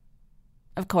him.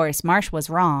 Of course, Marsh was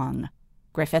wrong.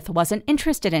 Griffith wasn't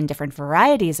interested in different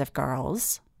varieties of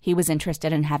girls. He was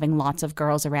interested in having lots of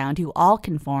girls around who all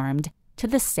conformed to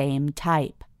the same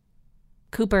type.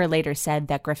 Cooper later said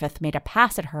that Griffith made a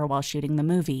pass at her while shooting the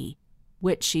movie,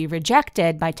 which she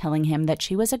rejected by telling him that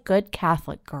she was a good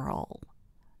Catholic girl.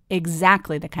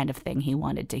 Exactly the kind of thing he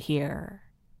wanted to hear.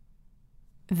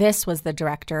 This was the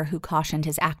director who cautioned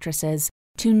his actresses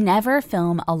to never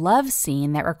film a love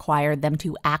scene that required them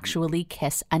to actually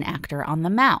kiss an actor on the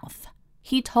mouth.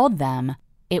 He told them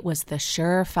it was the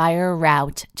surefire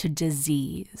route to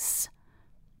disease.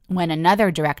 When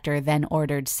another director then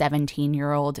ordered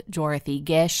 17-year-old Dorothy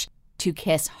Gish to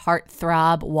kiss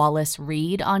heartthrob Wallace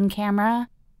Reed on camera,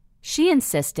 she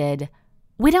insisted,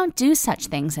 "We don't do such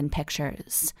things in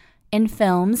pictures. In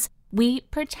films, we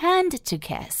pretend to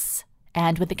kiss,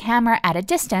 and with the camera at a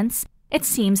distance, it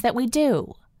seems that we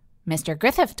do. Mr.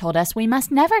 Griffith told us we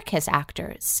must never kiss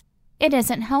actors. It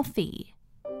isn't healthy."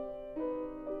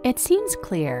 It seems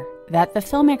clear that the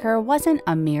filmmaker wasn't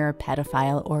a mere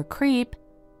pedophile or creep,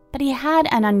 but he had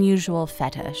an unusual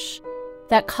fetish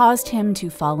that caused him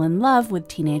to fall in love with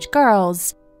teenage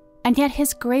girls, and yet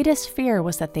his greatest fear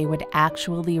was that they would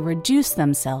actually reduce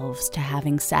themselves to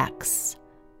having sex.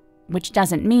 Which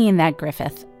doesn't mean that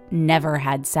Griffith never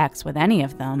had sex with any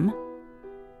of them.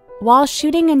 While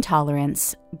shooting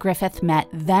Intolerance, Griffith met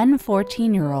then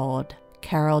 14-year-old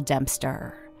Carol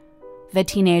Dempster. The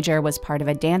teenager was part of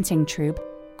a dancing troupe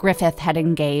Griffith had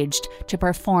engaged to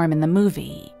perform in the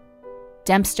movie.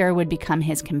 Dempster would become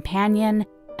his companion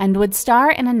and would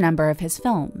star in a number of his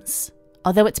films,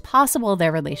 although it's possible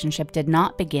their relationship did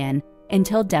not begin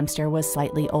until Dempster was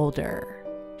slightly older.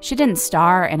 She didn't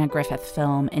star in a Griffith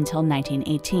film until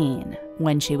 1918,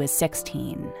 when she was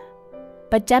 16.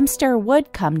 But Dempster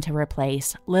would come to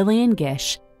replace Lillian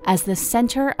Gish as the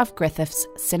center of Griffith's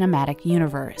cinematic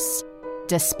universe,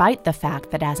 despite the fact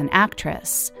that as an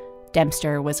actress,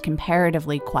 Dempster was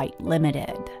comparatively quite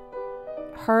limited.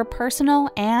 Her personal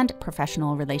and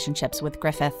professional relationships with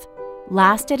Griffith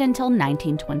lasted until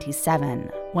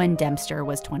 1927, when Dempster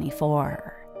was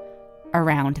 24.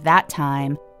 Around that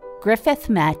time, Griffith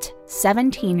met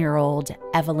 17-year-old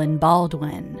Evelyn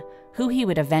Baldwin, who he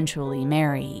would eventually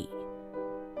marry.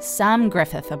 Some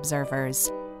Griffith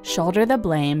observers shoulder the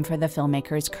blame for the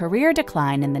filmmaker's career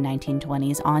decline in the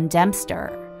 1920s on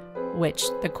Dempster, which,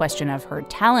 the question of her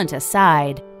talent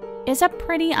aside, is a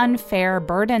pretty unfair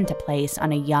burden to place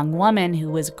on a young woman who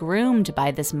was groomed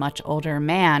by this much older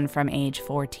man from age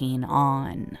 14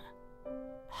 on.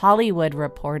 Hollywood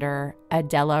reporter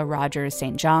Adela Rogers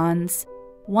St. Johns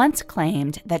once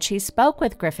claimed that she spoke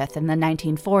with Griffith in the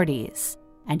 1940s,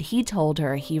 and he told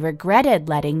her he regretted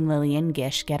letting Lillian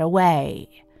Gish get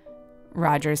away.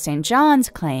 Rogers St. Johns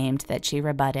claimed that she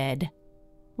rebutted,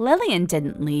 "Lillian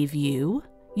didn't leave you.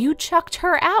 You chucked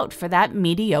her out for that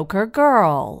mediocre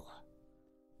girl."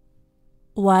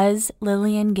 Was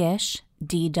Lillian Gish,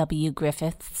 D.W.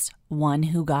 Griffith's one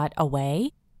who got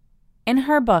away? In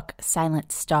her book,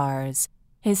 Silent Stars,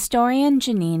 historian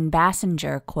Janine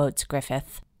Bassinger quotes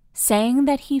Griffith, saying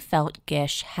that he felt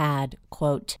Gish had,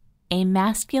 quote, "a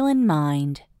masculine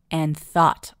mind and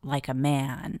thought like a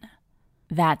man."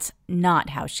 That's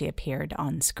not how she appeared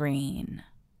on screen.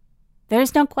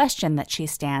 There's no question that she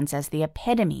stands as the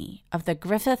epitome of the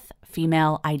Griffith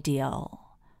female ideal.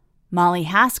 Molly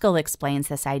Haskell explains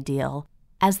this ideal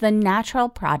as the natural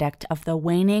product of the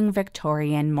waning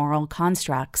Victorian moral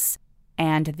constructs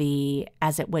and the,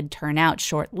 as it would turn out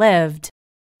short-lived,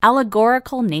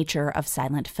 allegorical nature of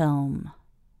silent film.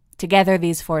 Together,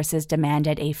 these forces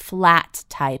demanded a flat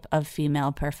type of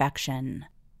female perfection.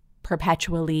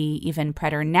 Perpetually, even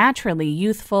preternaturally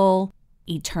youthful,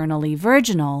 eternally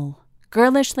virginal,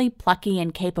 girlishly plucky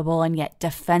and capable and yet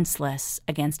defenseless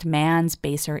against man's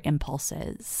baser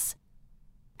impulses.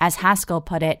 As Haskell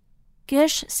put it,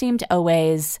 Gish seemed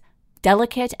always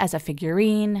delicate as a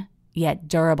figurine, yet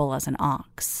durable as an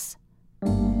ox.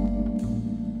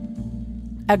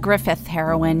 A Griffith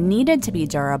heroine needed to be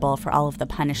durable for all of the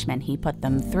punishment he put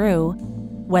them through,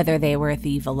 whether they were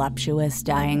the voluptuous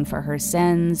dying for her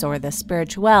sins or the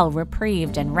spirituelle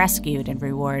reprieved and rescued in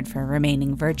reward for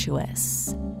remaining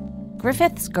virtuous.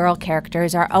 Griffith's girl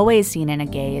characters are always seen in a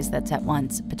gaze that's at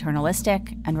once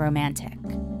paternalistic and romantic.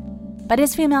 But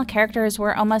his female characters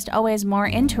were almost always more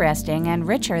interesting and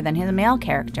richer than his male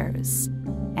characters.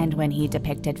 And when he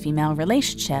depicted female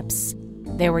relationships,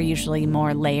 they were usually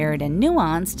more layered and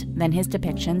nuanced than his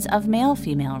depictions of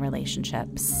male-female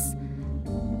relationships.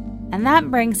 And that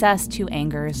brings us to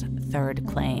Anger's third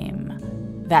claim,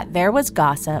 that there was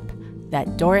gossip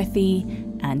that Dorothy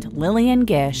and Lillian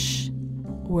Gish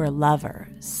were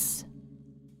lovers.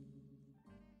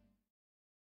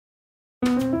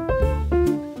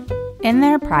 In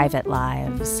their private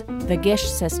lives, the Gish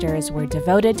sisters were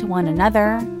devoted to one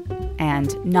another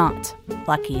and not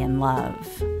lucky in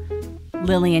love.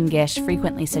 Lillian Gish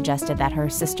frequently suggested that her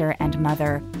sister and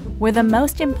mother were the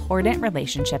most important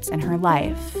relationships in her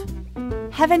life.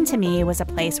 "Heaven to me was a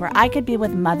place where I could be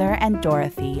with Mother and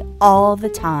Dorothy all the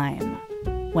time,"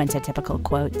 went a typical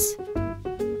quote.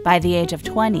 By the age of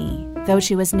 20, though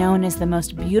she was known as the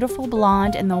most beautiful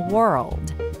blonde in the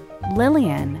world,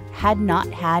 Lillian had not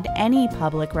had any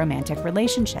public romantic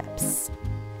relationships.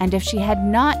 And if she had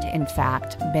not, in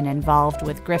fact, been involved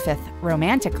with Griffith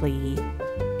romantically,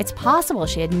 it's possible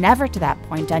she had never to that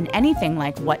point done anything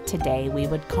like what today we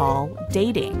would call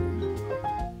dating.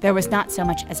 There was not so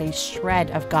much as a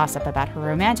shred of gossip about her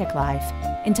romantic life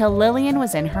until Lillian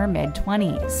was in her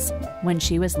mid-20s, when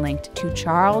she was linked to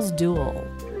Charles Dewell,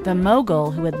 the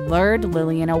mogul who had lured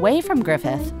Lillian away from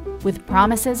Griffith with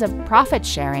promises of profit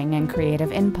sharing and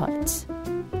creative input.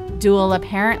 Dewell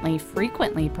apparently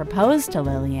frequently proposed to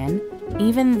Lillian,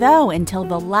 even though until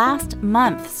the last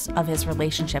months of his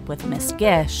relationship with Miss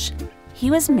Gish, he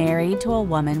was married to a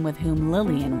woman with whom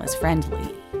Lillian was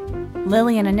friendly.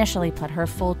 Lillian initially put her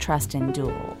full trust in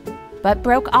Dewell, but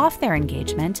broke off their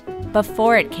engagement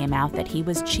before it came out that he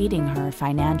was cheating her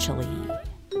financially.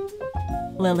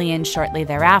 Lillian shortly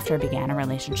thereafter began a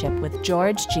relationship with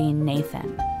George Jean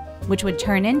Nathan, which would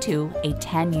turn into a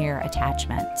 10-year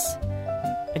attachment.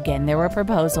 Again, there were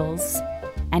proposals,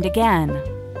 and again,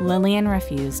 Lillian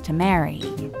refused to marry.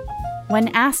 When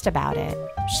asked about it,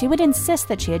 she would insist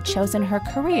that she had chosen her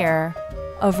career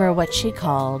over what she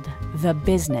called the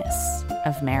business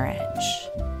of marriage.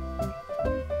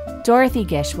 Dorothy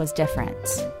Gish was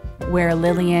different. Where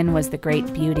Lillian was the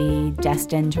great beauty,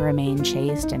 destined to remain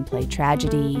chaste and play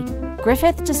tragedy,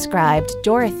 Griffith described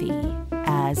Dorothy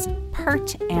as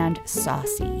pert and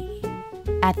saucy.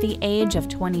 At the age of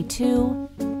 22,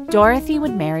 Dorothy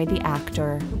would marry the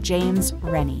actor James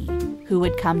Rennie, who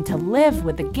would come to live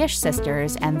with the Gish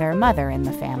sisters and their mother in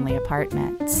the family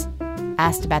apartment.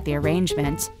 Asked about the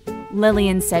arrangement,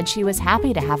 Lillian said she was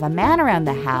happy to have a man around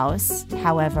the house.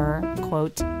 However,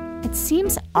 quote, "It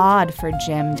seems odd for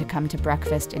Jim to come to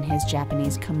breakfast in his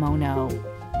Japanese kimono.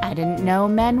 I didn't know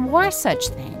men wore such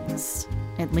things,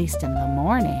 at least in the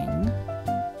morning."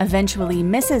 Eventually,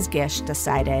 Mrs. Gish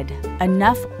decided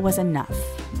enough was enough.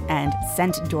 and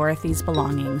sent Dorothy's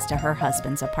belongings to her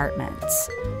husband's apartment.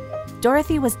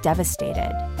 Dorothy was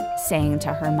devastated, saying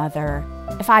to her mother,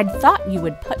 "If I'd thought you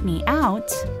would put me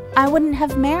out, I wouldn't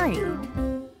have married."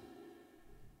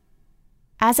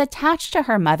 As attached to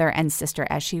her mother and sister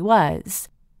as she was,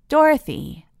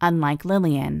 Dorothy, unlike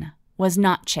Lillian, was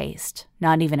not chaste,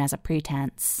 not even as a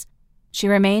pretense. She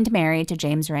remained married to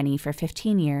James Rennie for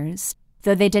 15 years,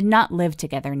 though they did not live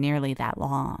together nearly that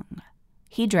long.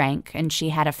 He drank and she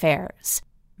had affairs,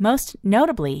 most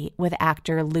notably with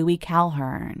actor Louis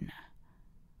Calhern.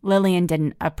 Lillian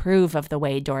didn't approve of the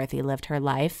way Dorothy lived her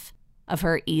life, of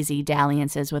her easy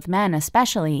dalliances with men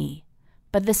especially,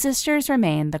 but the sisters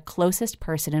remained the closest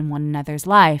person in one another's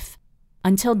life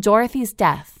until Dorothy's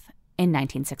death in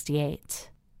 1968.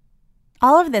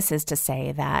 All of this is to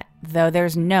say that, though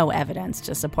there's no evidence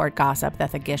to support gossip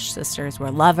that the Gish sisters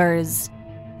were lovers,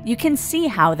 you can see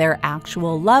how their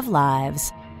actual love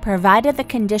lives provided the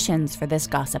conditions for this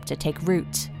gossip to take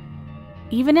root.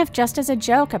 Even if just as a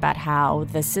joke about how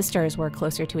the sisters were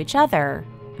closer to each other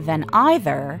than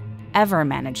either ever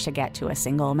managed to get to a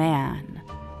single man.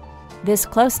 This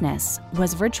closeness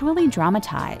was virtually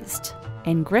dramatized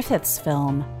in Griffith's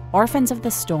film Orphans of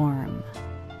the Storm,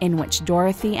 in which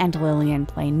Dorothy and Lillian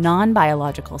play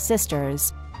non-biological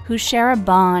sisters who share a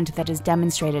bond that is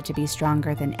demonstrated to be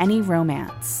stronger than any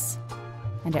romance.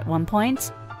 And at one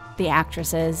point, the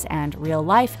actresses and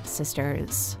real-life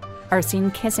sisters are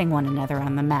seen kissing one another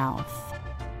on the mouth.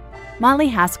 Molly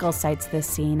Haskell cites this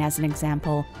scene as an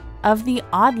example of the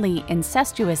oddly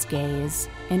incestuous gaze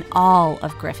in all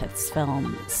of Griffith's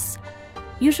films.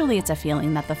 Usually it's a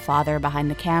feeling that the father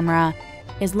behind the camera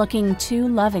is looking too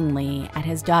lovingly at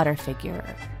his daughter figure.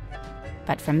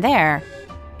 But from there,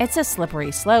 it's a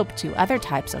slippery slope to other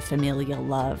types of familial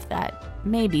love that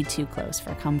may be too close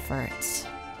for comfort.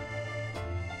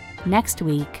 Next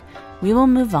week, we will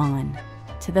move on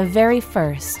to the very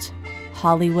first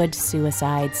Hollywood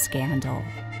suicide scandal.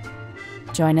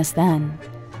 Join us then,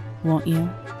 won't you?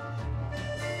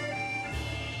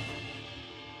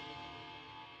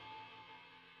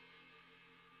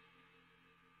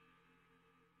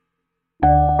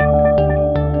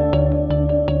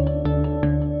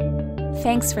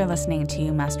 Thanks for listening to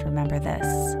You Must Remember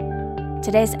This.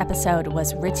 Today's episode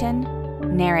was written,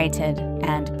 narrated,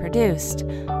 and produced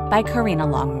by Karina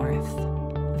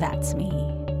Longworth. That's me.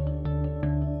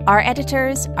 Our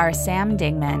editors are Sam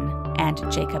Dingman and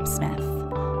Jacob Smith.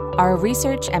 Our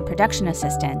research and production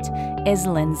assistant is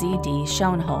Lindsay D.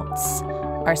 Schoenholtz.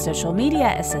 Our social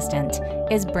media assistant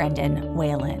is Brendan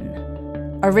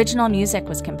Whalen. Original music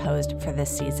was composed for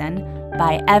this season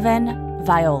by Evan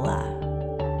Viola.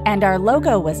 And our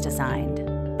logo was designed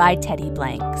by Teddy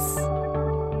Blanks.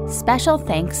 Special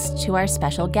thanks to our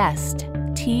special guest,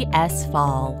 T.S.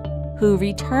 Fall, who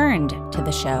returned to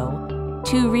the show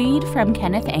to read from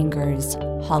Kenneth Anger's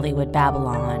Hollywood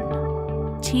Babylon.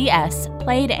 T.S.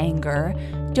 played Anger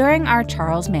during our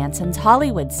Charles Manson's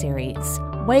Hollywood series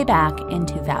way back in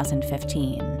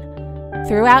 2015.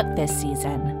 Throughout this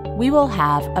season, we will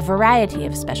have a variety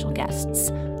of special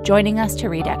guests joining us to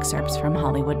read excerpts from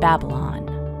Hollywood Babylon.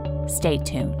 Stay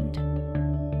tuned.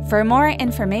 For more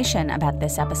information about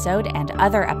this episode and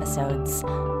other episodes,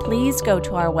 please go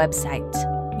to our website,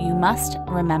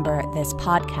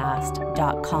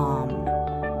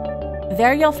 youmustrememberthispodcast.com.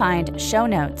 There you'll find show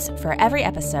notes for every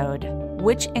episode,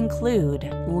 which include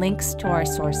links to our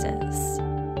sources.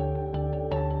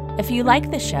 If you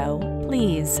like the show,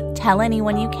 please tell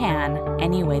anyone you can,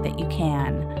 any way that you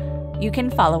can. You can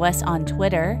follow us on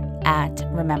Twitter at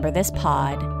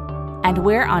RememberThisPod, and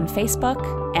we're on Facebook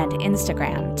and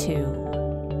Instagram, too.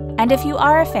 And if you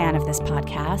are a fan of this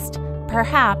podcast,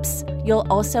 perhaps you'll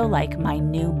also like my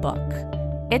new book.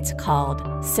 It's called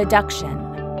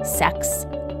Seduction, Sex,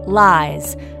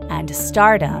 Lies, and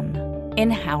Stardom in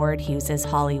Howard Hughes's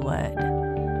Hollywood.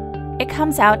 It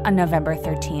comes out on November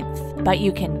 13th, but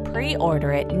you can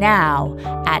pre-order it now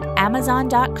at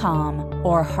Amazon.com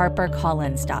or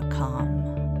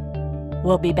HarperCollins.com.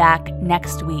 We'll be back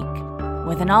next week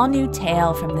with an all-new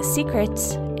tale from the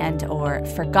secret and or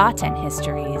forgotten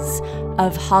histories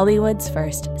of Hollywood's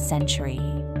first century.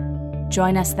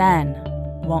 Join us then,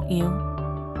 won't you?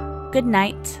 Good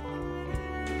night.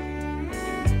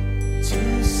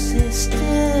 Two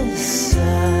sisters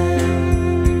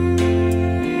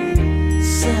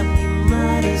said we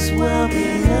might as well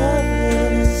be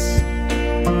lovers.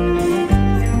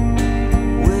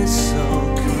 We're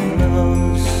so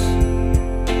close,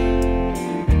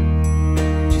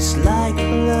 like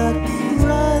blood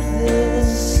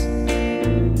brothers,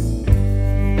 and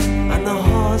the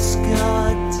horse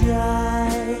god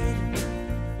died.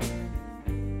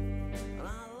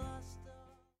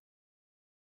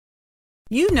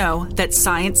 You know that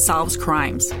science solves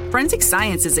crimes. Forensic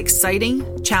science is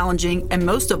exciting, challenging, and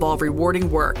most of all,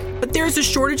 rewarding work. But there's a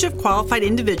shortage of qualified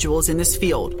individuals in this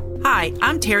field. Hi,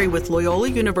 I'm Terry with Loyola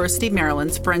University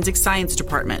Maryland's Forensic Science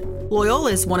Department.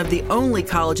 Loyola is one of the only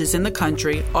colleges in the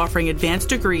country offering advanced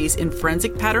degrees in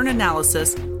forensic pattern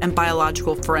analysis and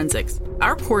biological forensics.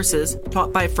 Our courses,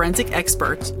 taught by forensic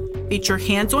experts, feature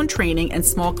hands-on training and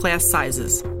small class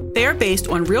sizes. They are based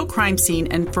on real crime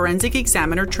scene and forensic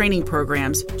examiner training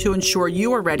programs to ensure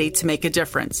you are ready to make a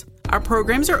difference. Our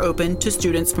programs are open to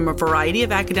students from a variety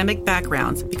of academic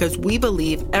backgrounds because we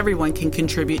believe everyone can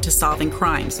contribute to solving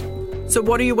crimes. So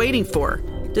what are you waiting for?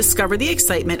 Discover the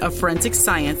excitement of forensic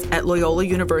science at Loyola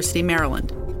University,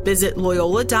 Maryland. Visit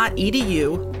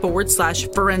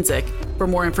loyola.edu/forensic for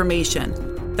more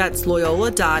information. That's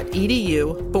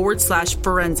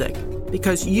loyola.edu/forensic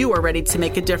because you are ready to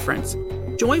make a difference.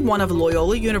 Join one of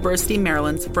Loyola University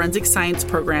Maryland's forensic science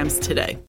programs today.